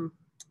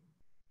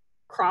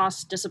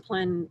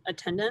cross-discipline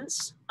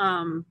attendance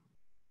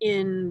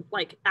in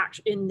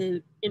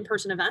the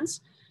in-person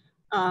events,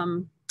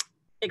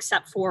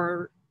 except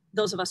for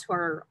those of us who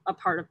are a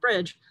part of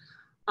BRiDGE.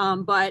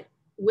 But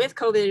with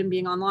COVID and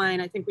being online,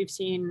 I think we've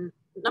seen,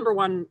 number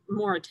one,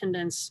 more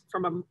attendance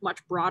from a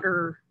much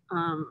broader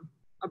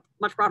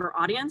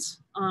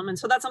audience. And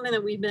so that's something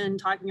that we've been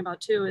talking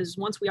about too, is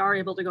once we are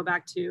able to go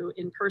back to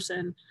in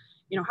person,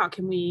 you know, how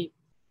can we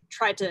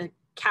try to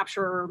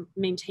capture or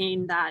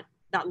maintain that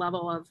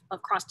level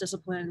of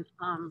cross-discipline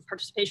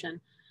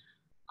participation.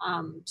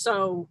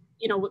 So,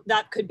 you know,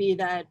 that could be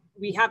that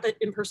we have the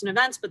in-person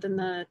events, but then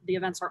the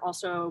events are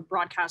also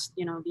broadcast,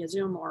 you know, via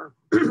Zoom or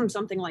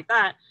something like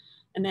that.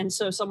 And then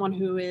so someone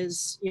who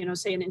is, you know,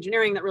 say in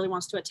engineering that really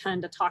wants to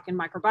attend a talk in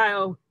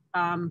microbiome,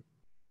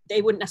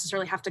 they wouldn't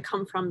necessarily have to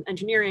come from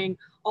engineering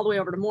all the way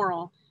over to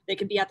Moral. They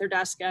could be at their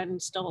desk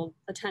and still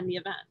attend the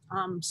event.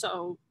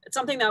 So it's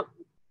something that,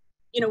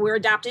 you know, we're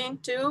adapting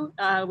to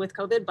with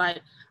COVID, but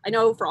I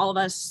know for all of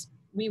us,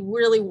 we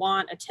really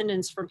want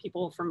attendance from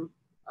people from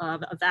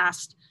a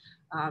vast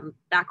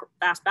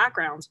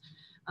backgrounds,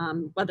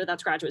 whether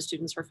that's graduate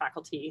students or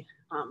faculty.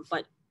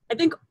 But I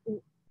think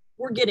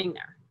we're getting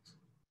there.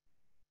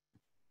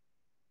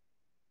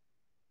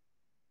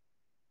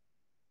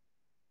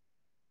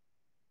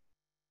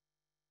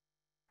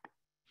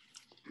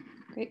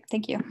 Great,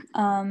 thank you.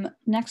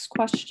 Next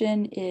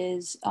question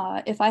is,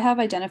 if I have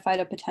identified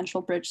a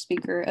potential BRiDGE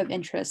speaker of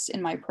interest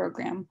in my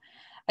program,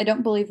 I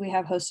don't believe we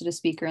have hosted a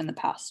speaker in the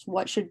past.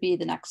 What should be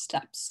the next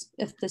steps?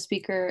 If the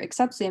speaker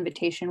accepts the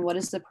invitation, what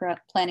is the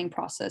planning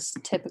process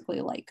typically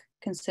like,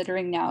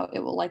 considering now it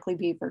will likely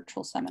be a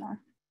virtual seminar?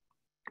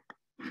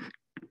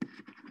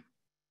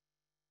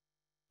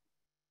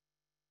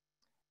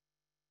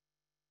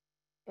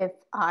 If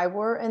I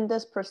were in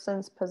this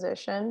person's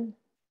position,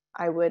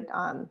 I would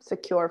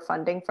secure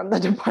funding from the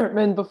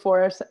department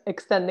before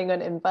extending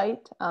an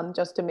invite,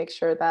 just to make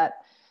sure that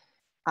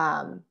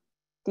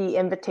the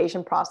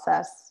invitation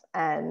process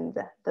and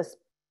the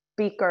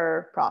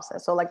speaker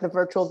process, so like the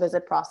virtual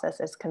visit process,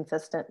 is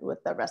consistent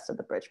with the rest of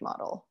the BRiDGE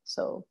model.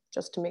 So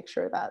just to make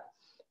sure that,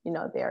 you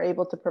know, they are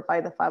able to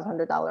provide the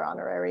 $500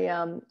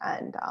 honorarium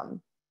and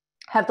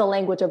have the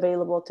language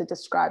available to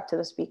describe to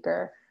the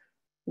speaker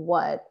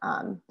what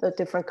the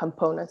different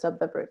components of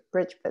the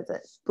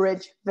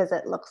BRiDGE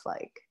visit looks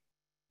like.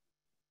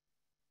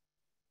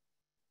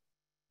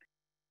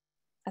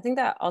 I think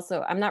that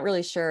also, I'm not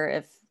really sure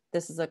if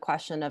this is a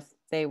question of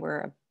they were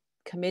a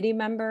committee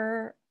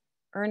member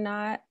or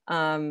not.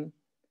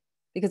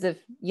 Because if,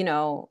 you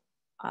know,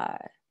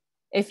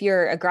 if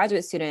you're a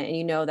graduate student and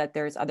you know that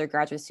there's other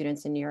graduate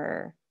students in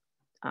your,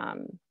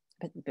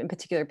 in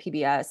particular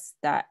PBS,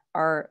 that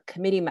are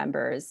committee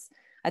members,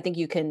 I think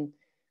you can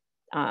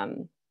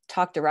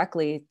talk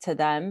directly to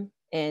them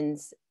and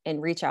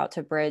reach out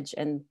to BRiDGE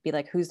and be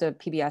like, who's the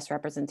PBS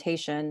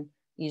representation?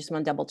 You just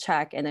want to double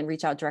check and then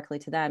reach out directly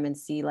to them and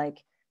see,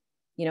 like,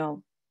 you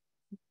know,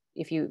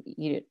 if you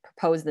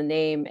propose the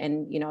name,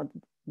 and, you know,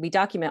 we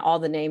document all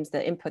the names,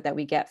 the input that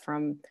we get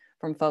from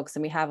folks,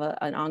 and we have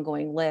an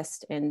ongoing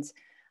list, and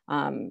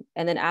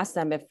then ask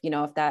them if, you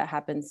know, if that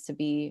happens to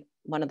be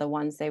one of the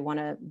ones they want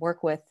to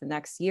work with the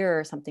next year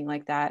or something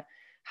like that,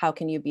 how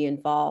can you be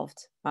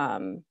involved?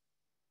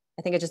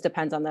 I think it just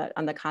depends on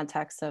the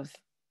context of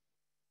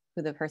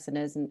who the person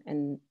is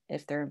and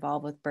if they're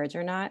involved with BRiDGE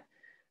or not.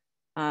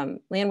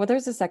 Leanne, well,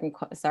 there's a second,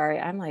 sorry,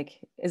 I'm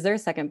like, is there a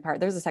second part?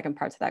 There's a second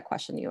part to that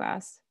question you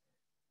asked.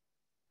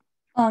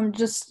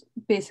 Just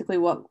basically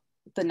what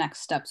the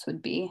next steps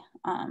would be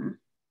and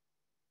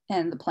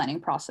the planning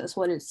process,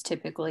 what it's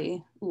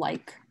typically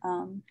like,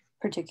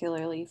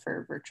 particularly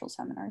for virtual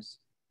seminars.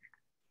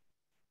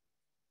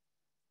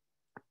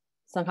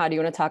 Somehow, do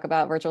you want to talk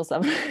about virtual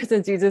seminars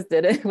since you just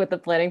did it, what the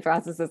planning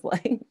process is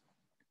like?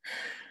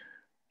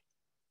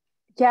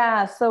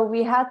 Yeah, so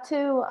we had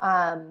to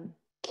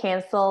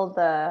cancel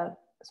the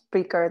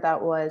speaker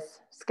that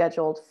was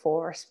scheduled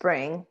for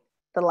spring,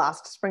 the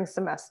last spring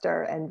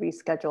semester, and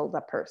reschedule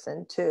the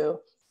person to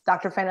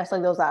Dr. Vanessa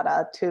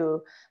Lozada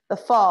to the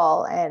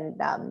fall.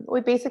 And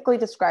we basically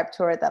described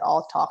to her that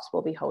all talks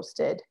will be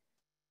hosted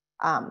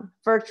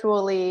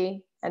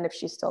virtually, and if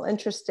she's still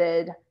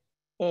interested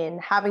in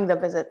having the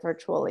visit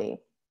virtually,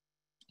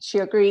 she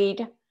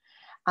agreed.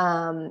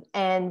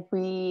 And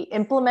we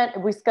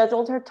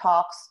scheduled her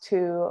talks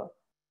to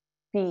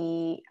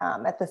be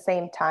at the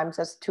same times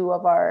as two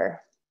of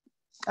our,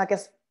 I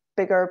guess,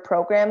 bigger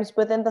programs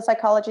within the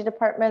psychology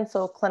department.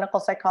 So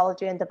clinical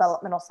psychology and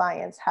developmental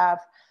science have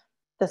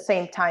the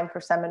same time for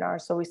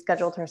seminars. So we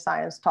scheduled her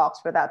science talks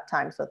for that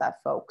time so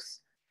that folks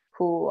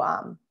who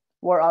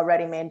were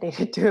already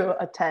mandated to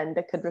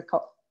attend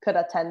could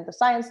attend the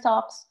science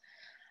talks.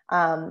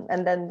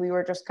 And then we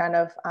were just kind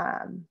of,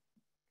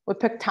 we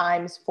picked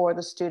times for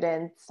the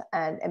students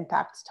and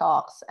impacts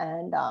talks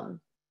and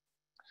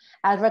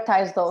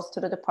advertised those to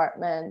the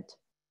department,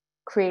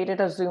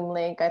 created a Zoom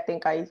link. I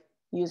think I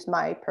used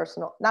my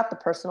personal, not the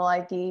personal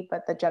ID,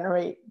 but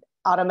the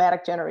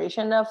automatic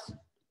generation of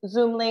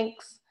Zoom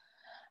links.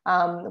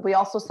 We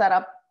also set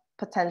up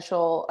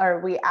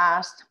we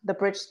asked the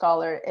BRiDGE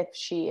scholar if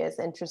she is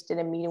interested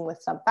in meeting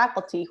with some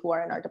faculty who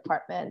are in our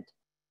department.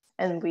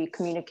 And we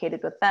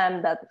communicated with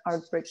them that our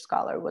BRiDGE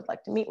scholar would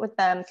like to meet with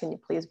them. Can you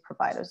please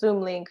provide a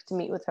Zoom link to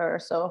meet with her?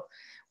 So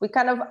we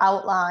kind of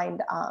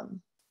outlined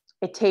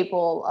a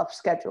table of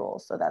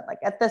schedules so that, like,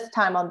 at this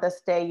time on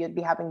this day, you'd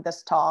be having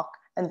this talk.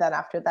 And then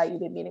after that,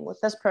 you'd be meeting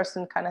with this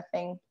person, kind of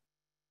thing.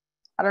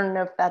 I don't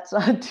know if that's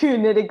too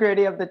nitty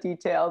gritty of the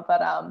detail,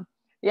 but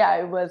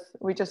yeah,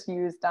 we just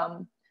used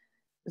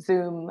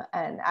Zoom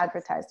and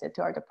advertised it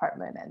to our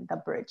department and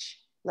the BRiDGE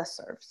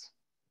listservs.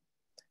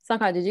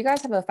 Sangha, did you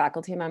guys have a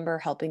faculty member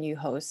helping you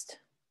host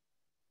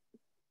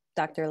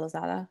Dr.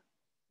 Lozada?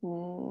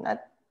 I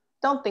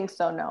don't think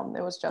so, no.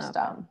 It was just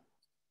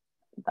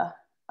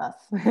us.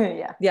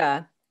 Yeah.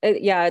 Yeah.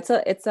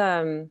 It's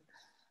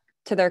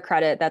to their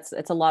credit,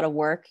 it's a lot of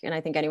work. And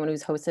I think anyone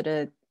who's hosted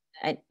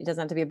it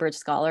doesn't have to be a BRiDGE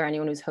scholar,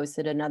 anyone who's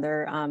hosted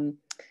another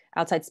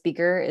outside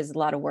speaker is a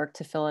lot of work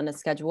to fill in a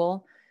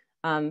schedule.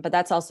 But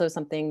that's also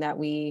something that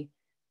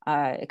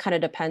it kind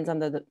of depends on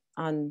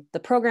the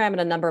program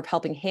and a number of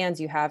helping hands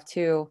you have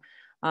too.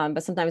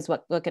 But sometimes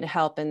what can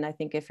help, and I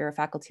think if you're a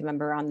faculty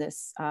member on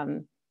this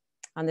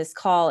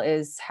call,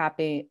 is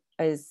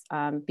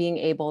being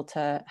able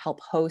to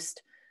help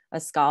host a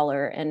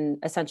scholar and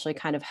essentially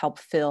kind of help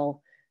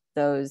fill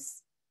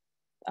those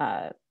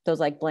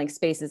like blank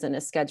spaces in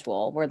a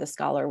schedule where the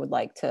scholar would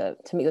like to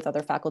meet with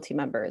other faculty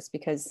members,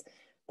 because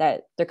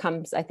that there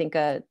comes, I think,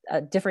 a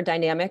different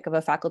dynamic of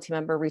a faculty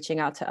member reaching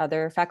out to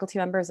other faculty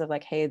members of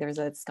like, hey, there's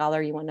a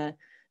scholar, do you want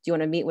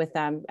to meet with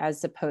them,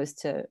 as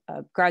opposed to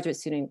a graduate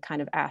student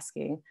kind of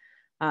asking.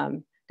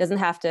 Because doesn't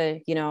have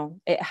to,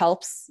 it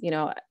helps,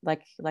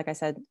 like I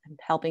said,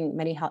 helping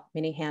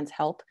many hands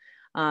help.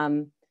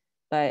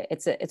 But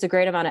it's a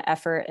great amount of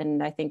effort.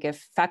 And I think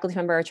if faculty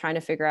members are trying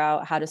to figure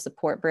out how to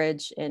support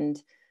BRiDGE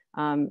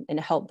and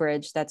help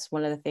BRiDGE, that's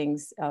one of the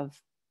things of,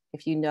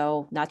 if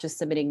not just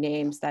submitting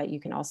names, that you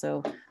can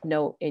also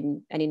note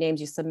in any names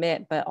you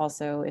submit, but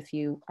also if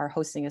you are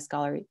hosting a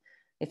scholar,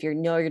 if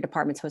your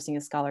department's hosting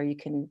a scholar, you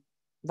can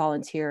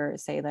volunteer,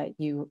 say that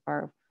you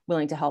are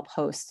willing to help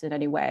host in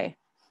any way.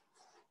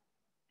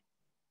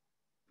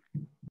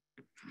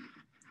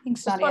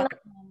 Thanks, Just Nadia. want to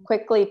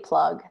quickly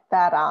plug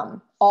that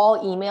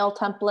all email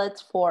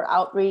templates for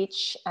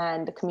outreach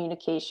and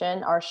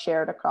communication are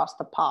shared across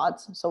the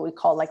pods. So we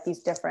call like these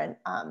different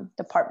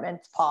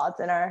departments pods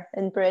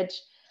in BRiDGE,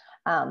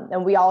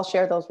 and we all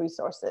share those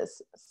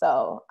resources.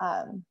 So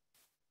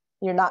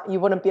you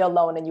wouldn't be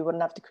alone, and you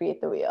wouldn't have to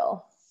create the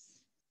wheel.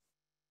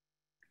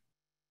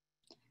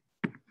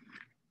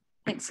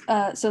 Thanks.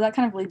 So that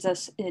kind of leads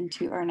us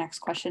into our next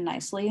question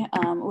nicely,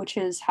 which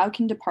is, how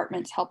can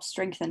departments help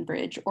strengthen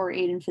BRiDGE or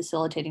aid in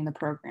facilitating the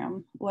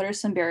program? What are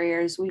some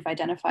barriers we've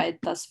identified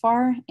thus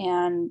far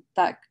and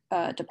that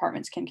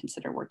departments can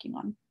consider working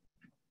on?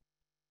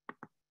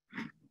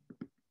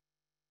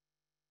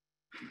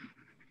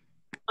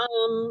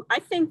 I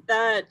think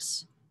that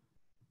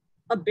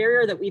a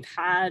barrier that we've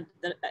had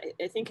that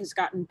I think has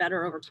gotten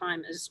better over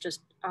time is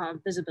just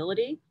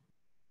visibility.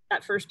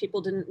 At first,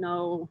 people didn't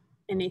know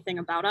anything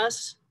about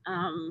us.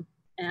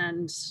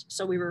 And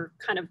so we were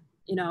kind of,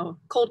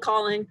 cold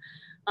calling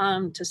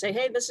to say,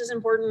 hey, this is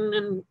important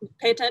and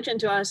pay attention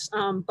to us.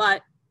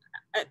 But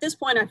at this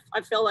point,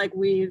 I feel like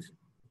we've,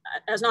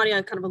 as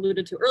Nadia kind of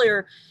alluded to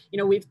earlier,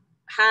 we've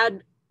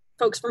had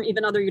folks from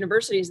even other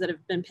universities that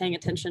have been paying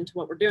attention to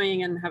what we're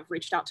doing and have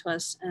reached out to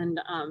us. And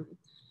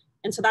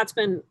so that's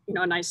been,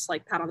 a nice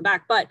like pat on the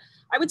back. But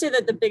I would say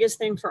that the biggest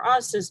thing for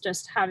us is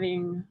just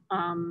having,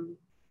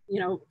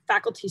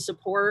 faculty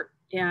support,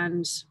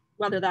 and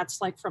whether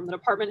that's like from the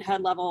department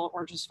head level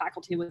or just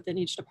faculty within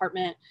each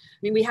department. I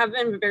mean, we have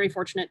been very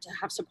fortunate to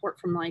have support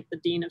from like the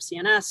dean of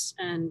CNS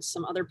and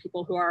some other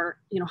people who are,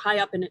 high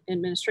up in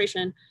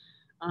administration.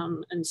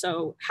 And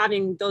so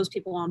having those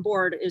people on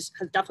board has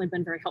definitely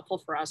been very helpful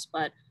for us.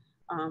 But,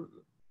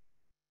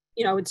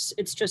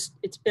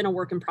 it's been a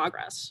work in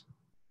progress.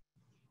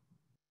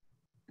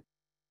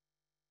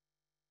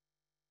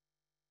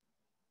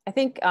 I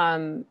think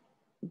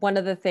one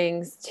of the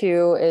things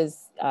too is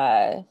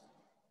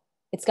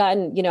it's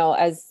gotten,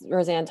 as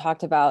Roseanne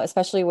talked about,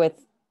 especially with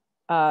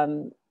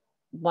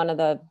one of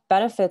the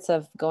benefits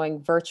of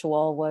going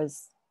virtual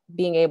was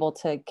being able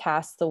to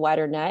cast the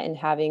wider net and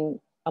having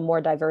a more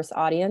diverse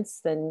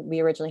audience than we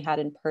originally had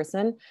in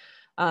person.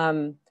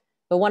 But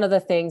one of the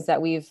things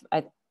that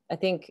I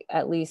think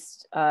at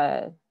least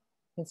can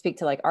speak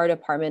to like our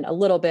department a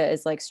little bit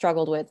is like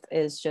struggled with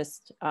is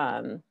just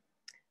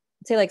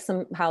say like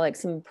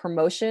some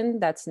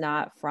promotion that's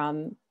not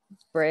from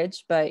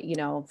BRiDGE, but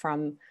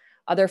from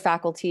other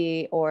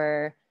faculty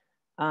or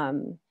I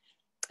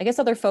guess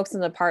other folks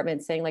in the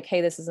department saying like, hey,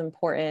 this is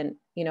important,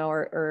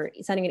 or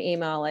sending an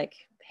email like,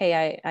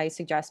 hey, I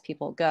suggest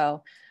people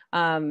go.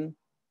 And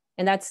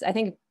that's, I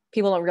think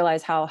people don't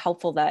realize how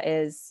helpful that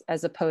is,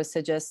 as opposed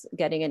to just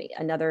getting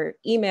another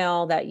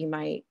email that you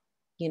might,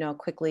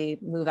 quickly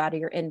move out of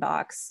your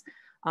inbox.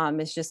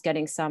 It's just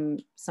getting some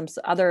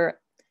other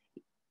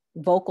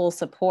vocal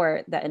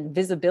support and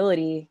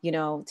visibility,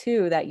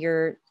 too, that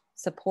you're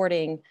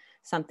supporting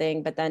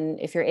something. But then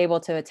if you're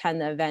able to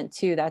attend the event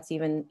too, that's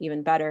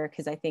even better.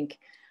 Because I think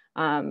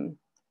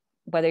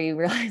whether you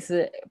realize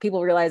it,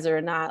 people realize it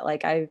or not,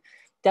 like I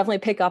definitely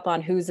pick up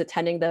on who's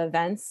attending the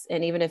events.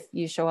 And even if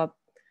you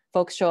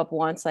folks show up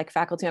once, like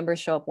faculty members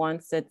show up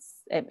once,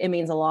 it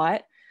means a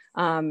lot.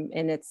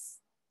 And it's,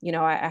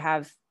 I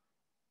have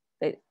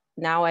it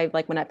now. I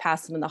like when I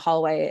pass them in the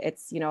hallway,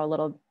 it's,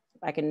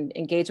 I can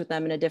engage with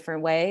them in a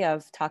different way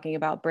of talking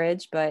about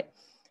BRiDGE. But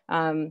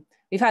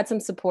we've had some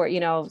support,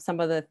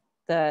 some of the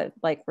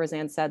like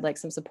Roseanne said, like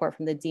some support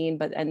from the dean,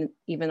 and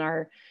even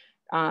our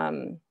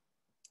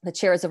the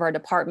chairs of our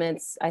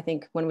departments. I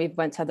think when we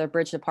went to the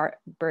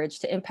BRiDGE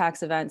to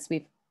Impacts events,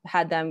 we've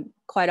had them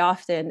quite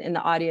often in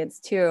the audience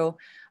too.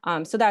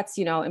 So that's,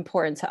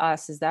 important to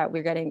us, is that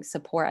we're getting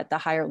support at the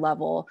higher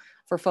level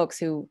for folks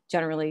who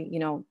generally,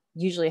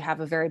 usually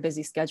have a very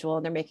busy schedule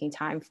and they're making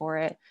time for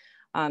it.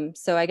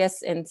 So I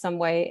guess in some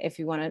way, if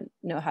you want to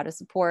know how to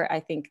support,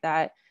 I think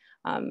that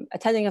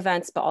attending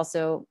events, but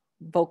also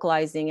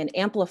vocalizing and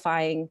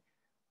amplifying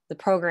the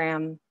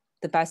program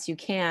the best you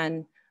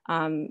can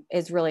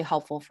is really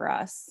helpful for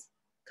us,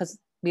 because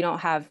we don't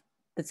have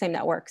the same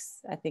networks.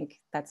 I think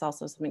that's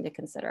also something to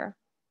consider.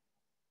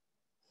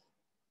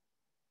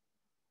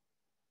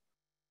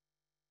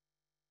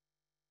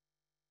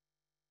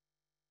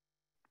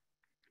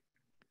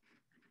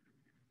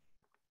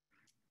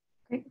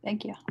 Great,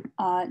 thank you.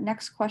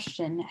 Next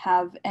question.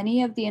 Have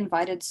any of the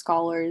invited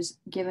scholars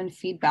given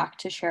feedback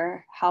to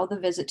share how the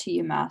visit to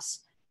UMass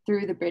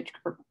through the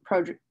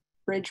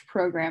BRiDGE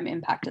program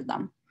impacted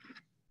them?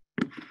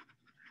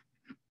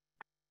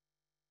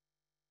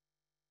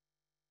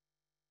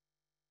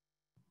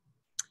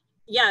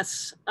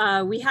 Yes,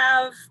 we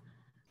have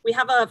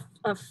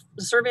a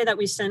survey that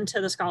we send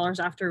to the scholars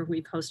after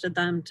we've hosted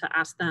them to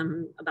ask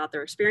them about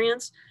their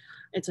experience.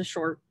 It's a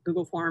short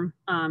Google form,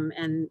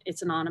 and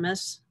it's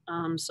anonymous,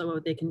 so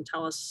they can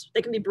tell us,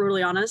 they can be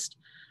brutally honest.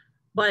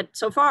 But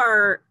so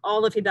far,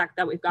 all the feedback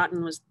that we've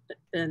gotten was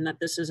been that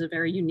this is a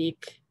very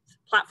unique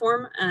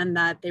platform, and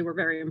that they were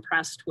very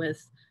impressed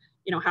with,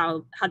 you know,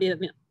 how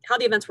the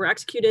events were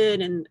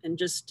executed, and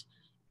just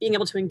being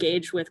able to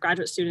engage with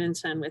graduate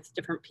students and with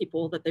different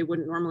people that they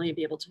wouldn't normally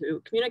be able to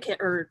communicate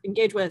or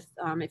engage with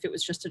if it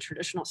was just a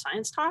traditional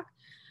science talk.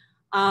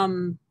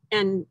 And,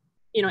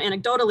 you know,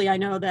 anecdotally, I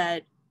know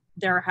that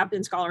there have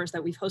been scholars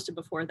that we've hosted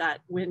before that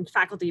when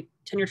faculty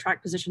tenure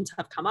track positions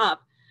have come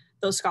up,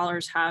 those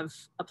scholars have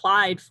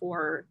applied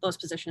for those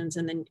positions,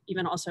 and then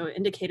even also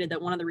indicated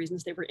that one of the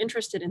reasons they were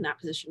interested in that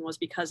position was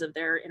because of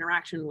their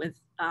interaction with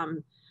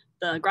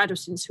the graduate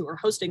students who are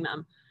hosting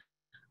them.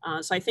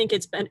 So I think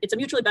it's a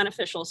mutually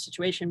beneficial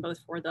situation, both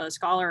for the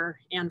scholar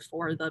and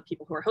for the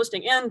people who are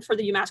hosting, and for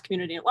the UMass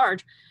community at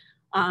large,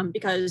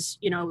 because,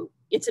 you know,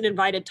 it's an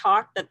invited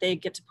talk that they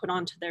get to put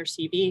onto their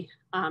CV,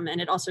 and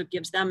it also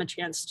gives them a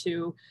chance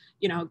to,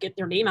 you know, get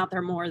their name out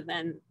there more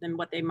than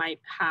what they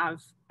might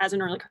have as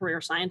an early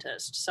career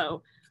scientist.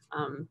 So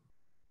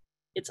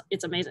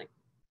it's amazing.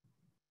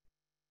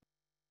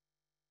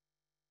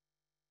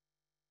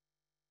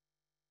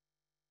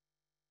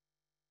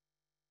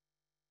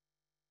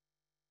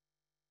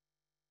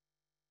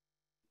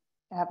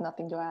 I have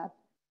nothing to add.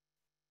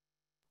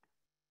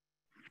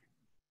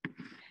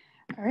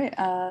 All right,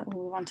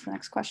 we'll move on to the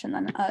next question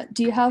then.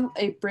 Do you have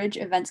a BRiDGE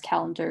events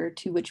calendar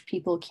to which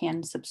people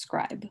can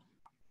subscribe?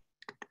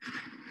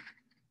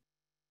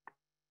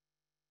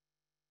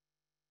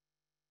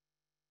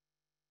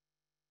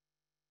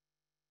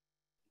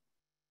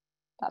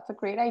 That's a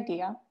great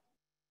idea.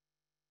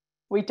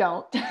 We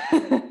don't.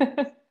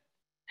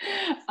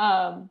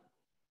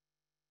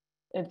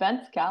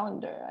 Events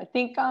calendar. I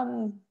think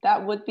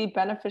that would be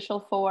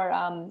beneficial for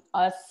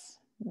us,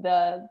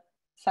 the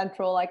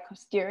central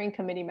steering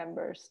committee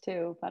members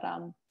too. But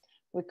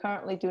we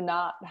currently do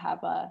not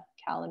have a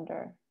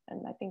calendar,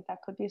 and I think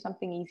that could be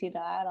something easy to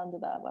add onto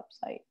the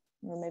website.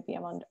 Or maybe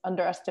I'm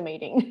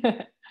underestimating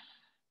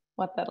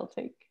what that'll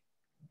take.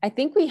 I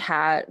think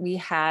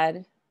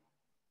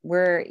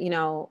we're, you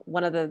know,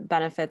 one of the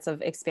benefits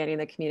of expanding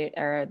the community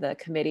or the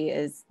committee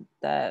is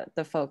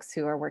the folks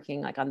who are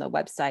working like on the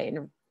website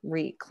and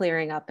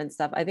clearing up and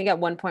stuff. I think at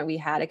one point we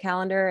had a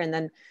calendar, and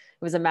then it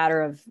was a matter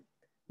of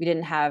we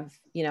didn't have,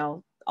 you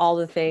know, all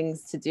the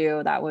things to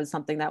do. That was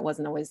something that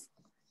wasn't always,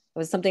 it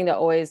was something that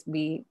always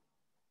we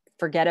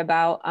forget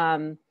about.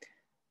 I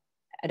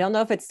don't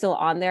know if it's still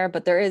on there,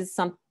 but there is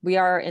we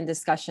are in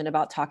discussion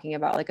about talking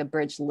about like a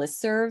BRiDGE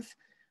listserv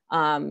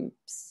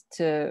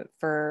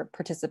for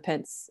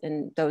participants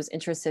and those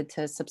interested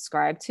to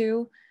subscribe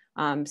to,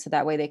 so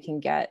that way they can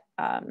get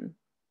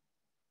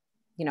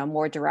you know,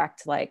 more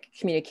direct like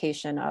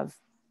communication of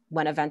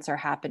when events are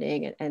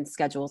happening and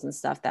schedules and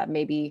stuff that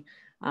maybe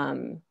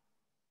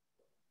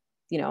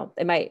you know,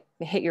 it might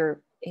hit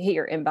your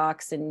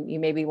inbox and you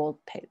maybe will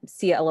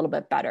see it a little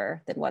bit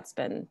better than what's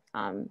been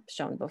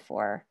shown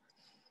before.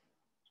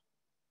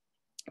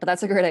 But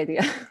that's a great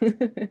idea.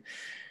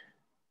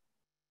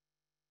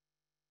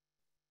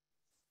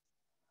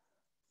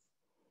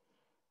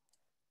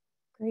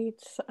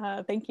 Great,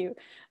 thank you.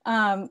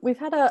 We've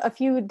had a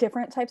few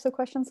different types of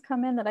questions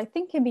come in that I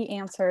think can be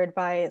answered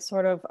by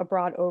sort of a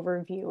broad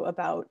overview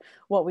about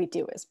what we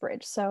do as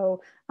BRiDGE.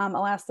 So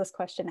I'll ask this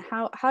question: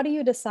 How do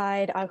you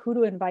decide who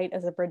to invite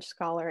as a BRiDGE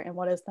scholar, and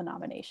what is the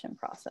nomination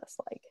process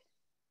like?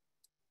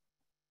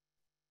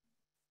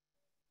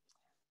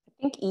 I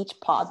think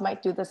each pod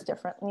might do this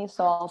differently,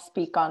 so I'll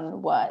speak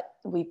on what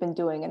we've been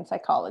doing in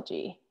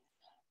psychology.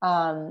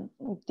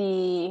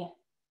 The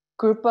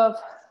group of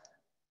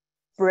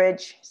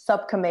BRiDGE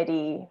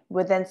subcommittee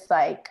within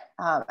Psych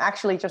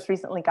actually just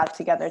recently got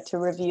together to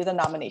review the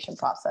nomination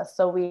process.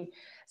 So we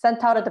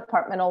sent out a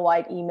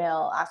departmental-wide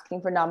email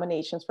asking for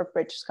nominations for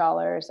BRiDGE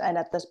scholars, and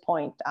at this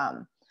point,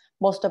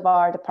 most of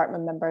our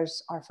department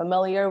members are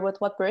familiar with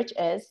what BRiDGE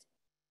is.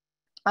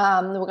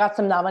 We got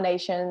some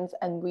nominations,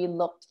 and we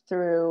looked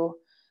through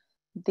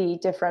the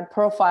different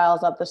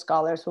profiles of the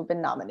scholars who've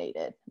been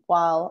nominated,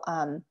 while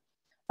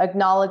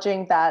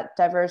acknowledging that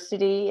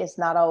diversity is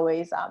not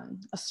always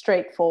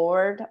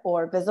straightforward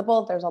or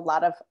visible. There's a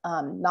lot of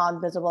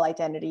non-visible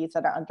identities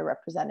that are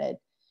underrepresented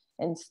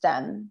in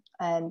STEM.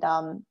 And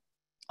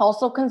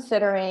also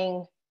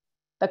considering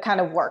the kind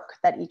of work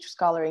that each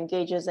scholar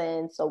engages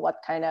in. So what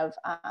kind of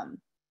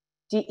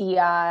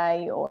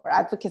DEI or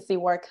advocacy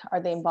work are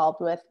they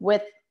involved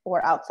with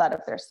or outside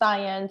of their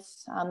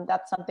science?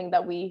 That's something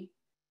that we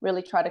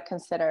really try to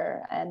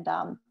consider. And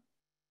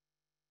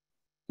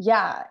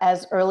yeah,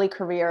 as early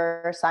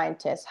career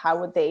scientists, how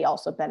would they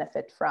also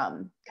benefit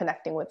from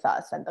connecting with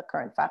us and the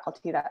current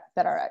faculty that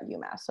are at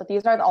UMass? So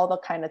these are all the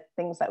kind of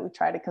things that we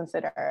try to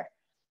consider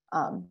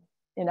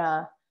in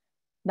a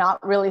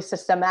not really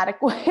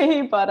systematic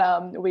way,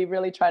 but we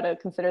really try to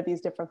consider these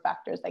different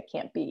factors that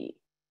can't be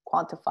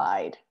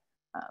quantified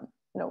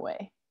in a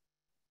way.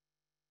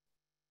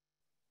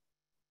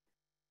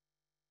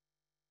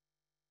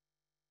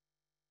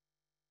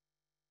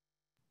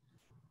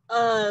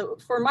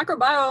 For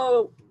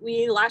microbio,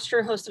 we last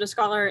year hosted a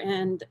scholar,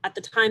 and at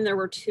the time there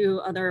were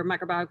 2 other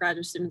microbio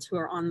graduate students who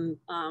are on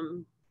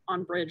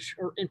BRiDGE,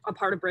 or a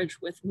part of BRiDGE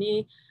with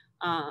me.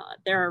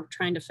 They're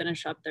trying to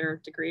finish up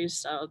their degrees,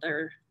 so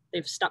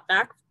they've stepped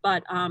back.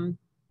 But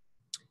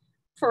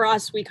for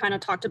us, we kind of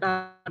talked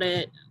about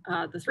it,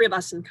 the 3 of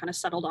us, and kind of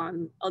settled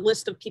on a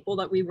list of people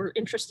that we were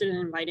interested in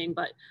inviting.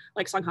 But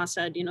like Sungha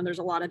said, you know, there's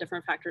a lot of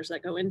different factors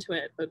that go into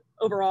it. But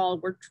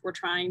overall, we're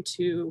trying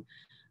to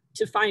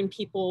find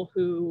people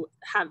who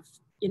have,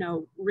 you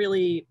know,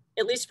 really,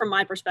 at least from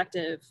my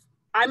perspective,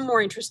 I'm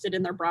more interested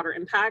in their broader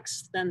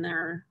impacts than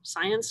their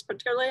science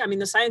particularly. I mean,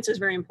 the science is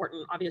very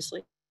important,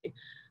 obviously,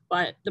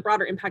 but the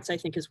broader impacts, I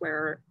think, is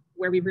where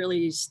we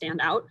really stand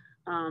out,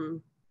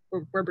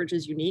 where BRiDGE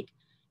is unique.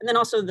 And then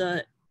also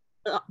the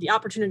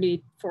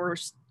opportunity for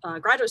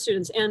graduate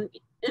students and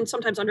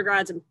sometimes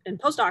undergrads and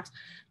postdocs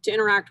to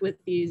interact with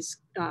these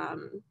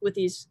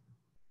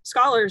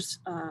scholars,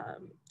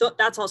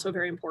 that's also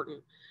very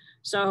important.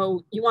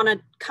 So you want to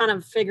kind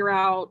of figure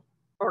out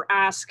or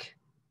ask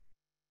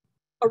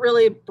a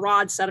really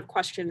broad set of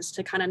questions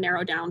to kind of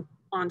narrow down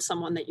on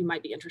someone that you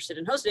might be interested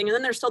in hosting. And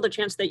then there's still the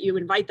chance that you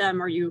invite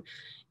them, or you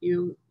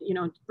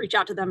know, reach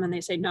out to them and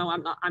they say, no,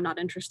 I'm not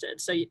interested.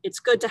 So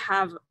it's good to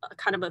have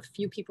kind of a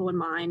few people in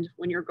mind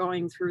when you're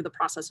going through the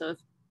process of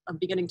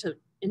beginning to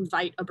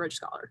invite a BRiDGE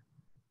scholar.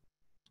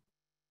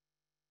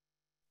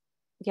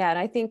 Yeah, and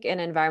I think in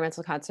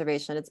environmental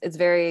conservation,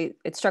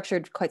 it's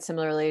structured quite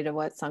similarly to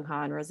what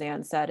Sungha and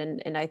Roseanne said.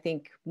 And I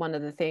think one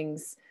of the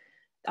things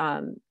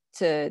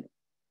to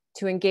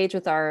engage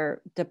with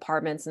our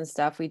departments and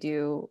stuff, we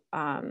do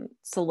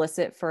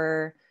solicit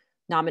for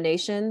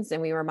nominations,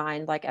 and we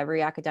remind, like,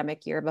 every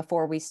academic year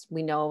before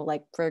we know,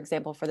 like, for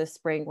example, for the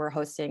spring we're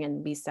hosting,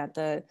 and we sent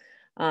the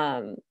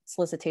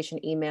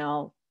solicitation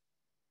email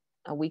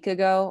a week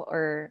ago,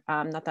 or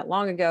not that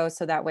long ago,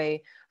 so that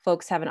way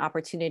folks have an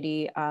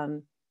opportunity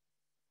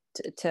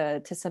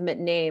to submit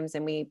names,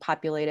 and we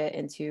populate it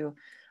into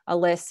a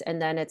list.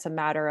 And then it's a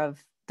matter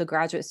of the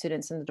graduate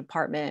students in the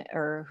department,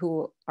 or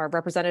who are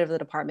representative of the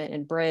department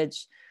in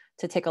BRiDGE,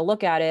 to take a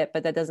look at it.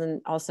 But that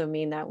doesn't also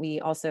mean that we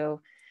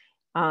also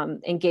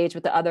engage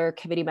with the other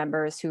committee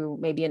members who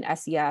may be in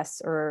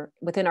SES or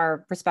within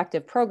our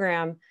respective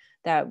program,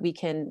 that we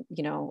can,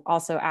 you know,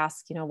 also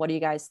ask, you know, what do you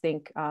guys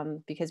think?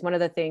 Because one of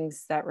the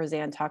things that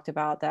Roseanne talked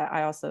about that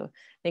I also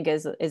think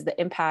is the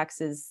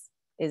impacts is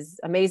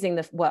amazing,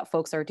 what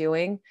folks are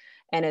doing.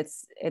 And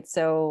it's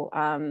so,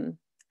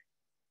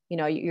 you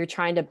know, you're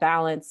trying to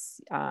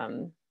balance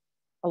a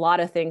lot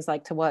of things,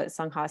 like to what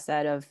Sungha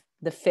said, of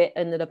the fit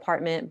in the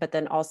department, but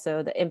then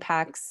also the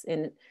impacts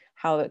and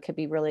how it could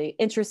be really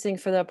interesting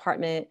for the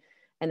department,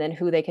 and then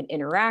who they can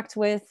interact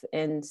with.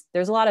 And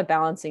there's a lot of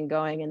balancing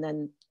going. And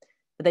then,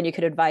 but then you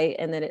could invite,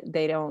 and then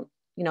they don't,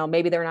 you know,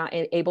 maybe they're not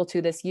able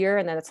to this year,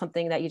 and then it's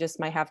something that you just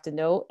might have to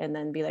note, and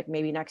then be like,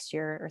 maybe next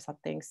year or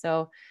something.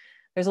 So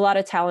there's a lot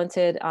of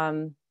talented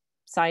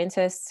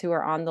scientists who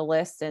are on the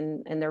list,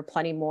 and there are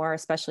plenty more,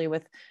 especially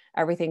with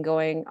everything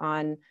going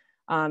on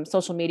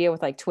social media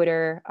with, like,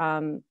 Twitter,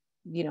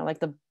 you know, like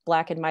the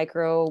Black and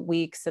Micro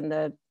weeks, and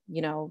the,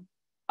 you know,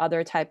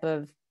 other type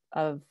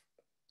of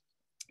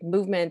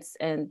movements,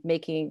 and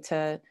making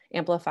to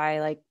amplify,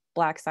 like,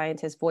 Black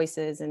scientists'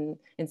 voices and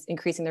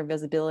increasing their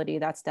visibility.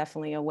 That's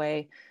definitely a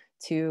way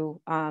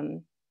to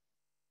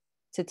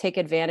take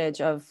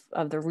advantage of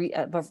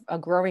a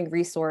growing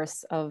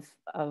resource of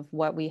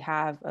what we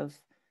have, of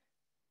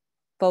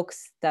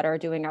folks that are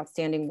doing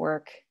outstanding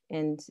work,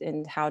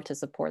 and how to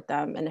support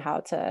them, and how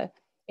to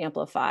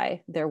amplify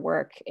their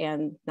work,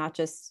 and not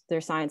just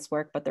their science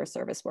work, but their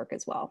service work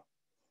as well.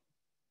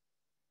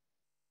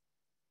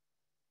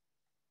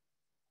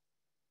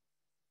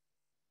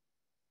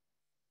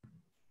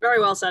 Very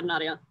well said,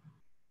 Nadia.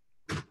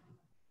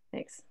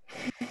 Thanks.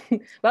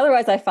 But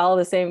otherwise,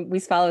 we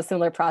follow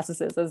similar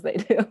processes as they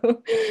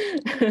do.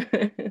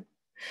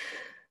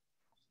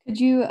 Could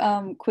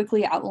you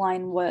quickly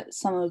outline what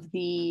some of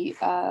the,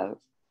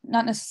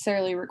 not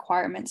necessarily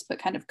requirements, but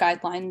kind of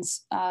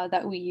guidelines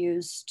that we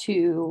use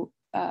to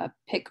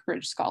pick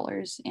BRiDGE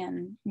scholars,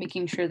 and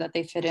making sure that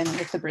they fit in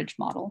with the BRiDGE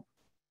model?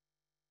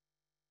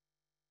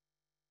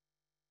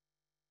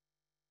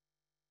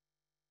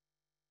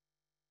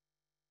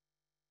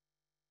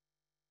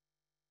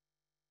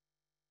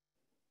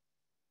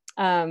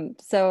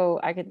 So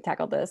I could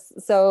tackle this.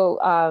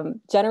 So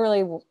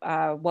generally,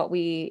 what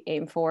we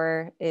aim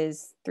for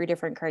is 3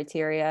 different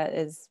criteria.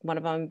 Is one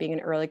of them being an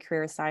early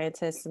career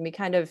scientist, and we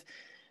kind of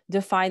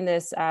define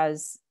this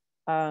as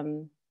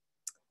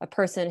a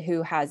person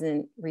who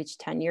hasn't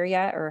reached tenure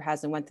yet, or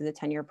hasn't went through the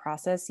tenure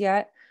process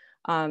yet.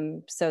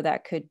 So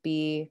that could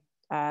be,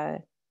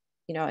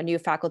 you know, a new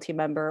faculty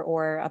member,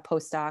 or a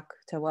postdoc,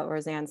 to what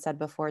Roseanne said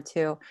before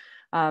too.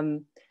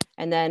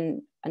 And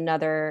then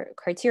another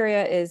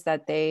criteria is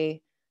that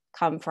they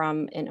come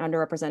from an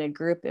underrepresented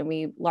group, and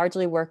we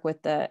largely work with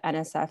the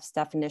NSF's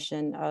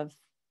definition of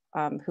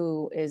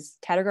who is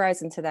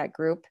categorized into that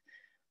group.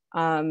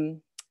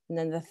 And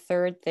then the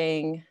third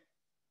thing,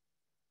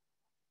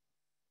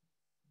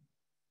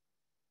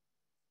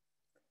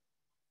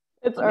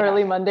 it's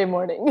early Monday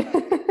morning.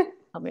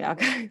 Help me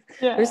out.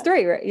 Yeah. There's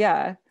three, right?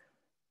 Yeah.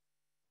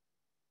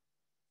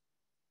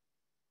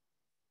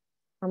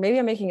 Or maybe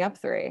I'm making up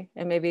three,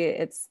 and maybe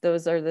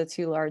those are the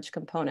two large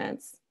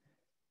components.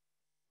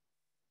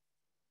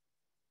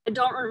 I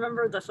don't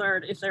remember the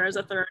third, if there is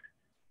a third,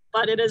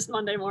 but it is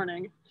Monday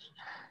morning.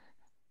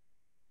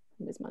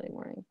 It is Monday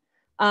morning.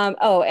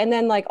 Oh, and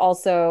then like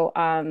also,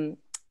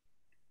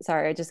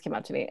 sorry, it just came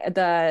up to me.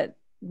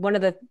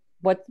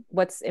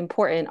 What's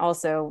important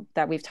also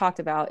that we've talked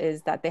about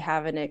is that they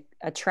have a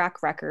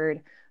track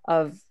record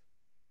of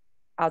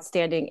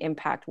outstanding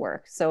impact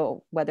work.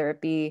 So whether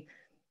it be,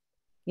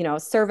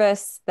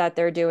 service that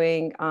they're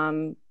doing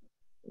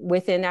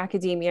within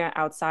academia,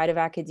 outside of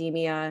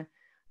academia,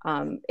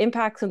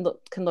 impact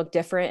can look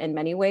different in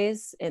many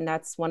ways. And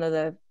that's one of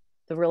the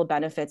real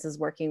benefits, is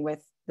working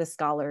with the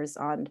scholars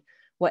on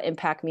what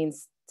impact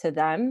means to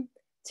them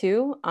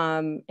too,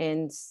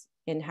 and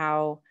in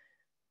how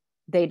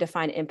they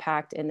define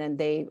impact, and then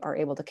they are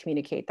able to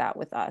communicate that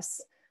with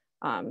us.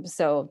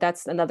 So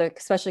that's another,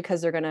 especially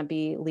because they're going to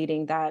be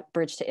leading that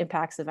Bridge to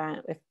Impacts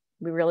event. If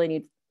we really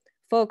need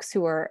folks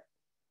who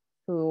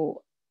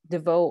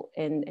devote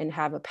and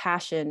have a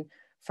passion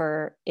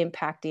for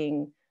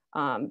impacting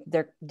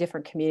their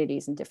different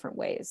communities in different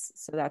ways.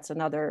 So that's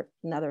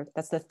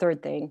that's the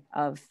third thing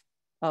of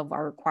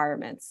our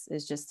requirements,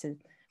 is just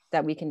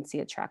that we can see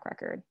a track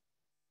record.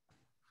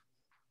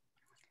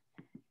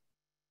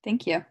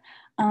 Thank you.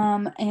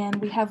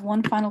 And we have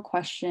one final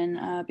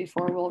question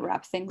before we'll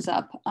wrap things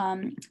up.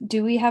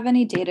 Do we have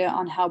any data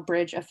on how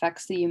BRiDGE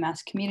affects the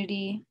UMass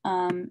community?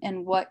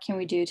 And what can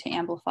we do to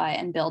amplify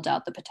and build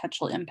out the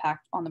potential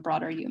impact on the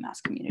broader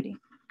UMass community?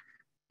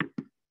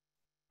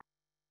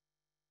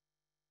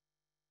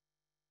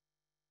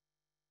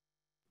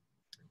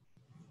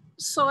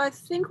 So I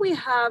think we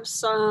have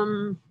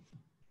some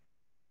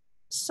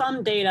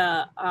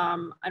data.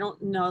 I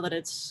don't know that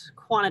it's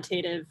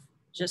quantitative,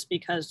 just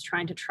because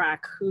trying to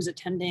track who's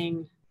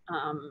attending,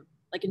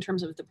 like in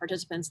terms of the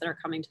participants that are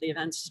coming to the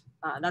events,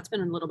 that's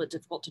been a little bit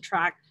difficult to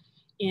track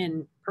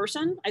in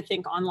person. I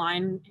think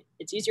online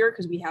it's easier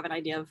because we have an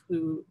idea of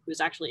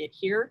who's actually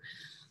here.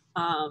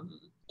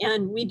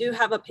 And we do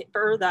have a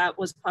paper that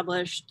was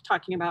published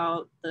talking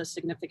about the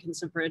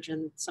significance of BRiDGE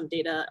and some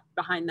data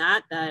behind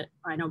that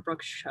I know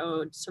Brooke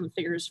showed some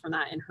figures from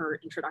that in her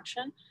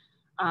introduction.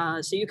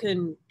 So you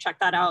can check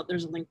that out.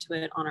 There's a link to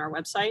it on our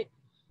website.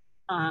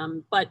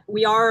 But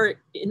we are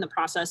in the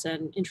process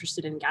and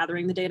interested in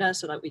gathering the data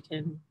so that we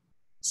can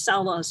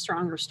sell a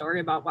stronger story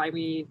about why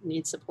we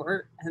need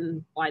support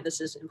and why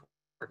this is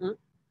important.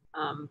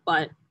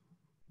 But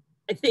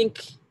I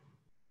think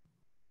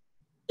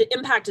the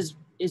impact is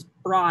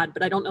broad,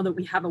 but I don't know that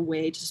we have a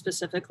way to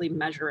specifically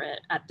measure it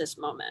at this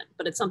moment,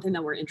 but it's something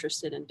that we're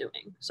interested in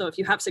doing. So if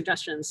you have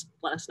suggestions,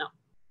 let us know.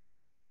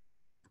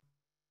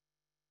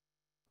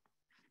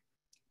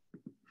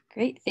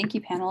 Great, thank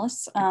you,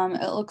 panelists.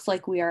 It looks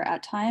like we are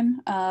at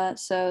time.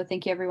 So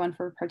thank you everyone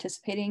for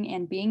participating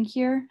and being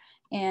here.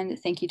 And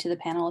thank you to the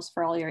panelists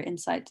for all your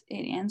insights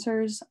and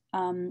answers.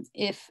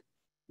 If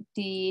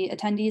the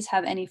attendees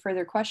have any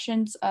further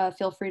questions,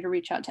 feel free to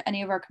reach out to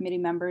any of our committee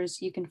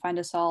members. You can find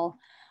us all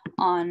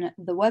on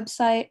the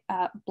website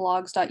at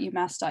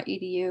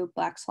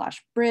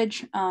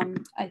blogs.umass.edu/BRiDGE.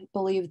 I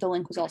believe the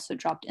link was also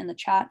dropped in the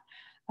chat.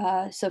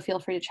 So feel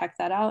free to check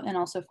that out, and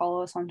also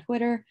follow us on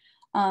Twitter.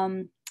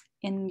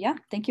 And yeah,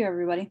 thank you,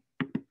 everybody.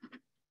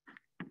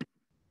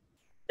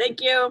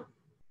 Thank you.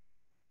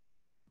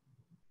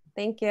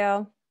 Thank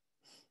you.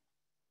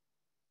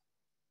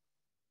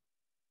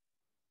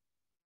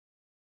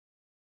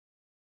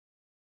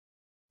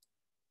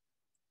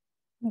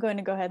 I'm going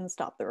to go ahead and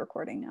stop the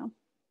recording now.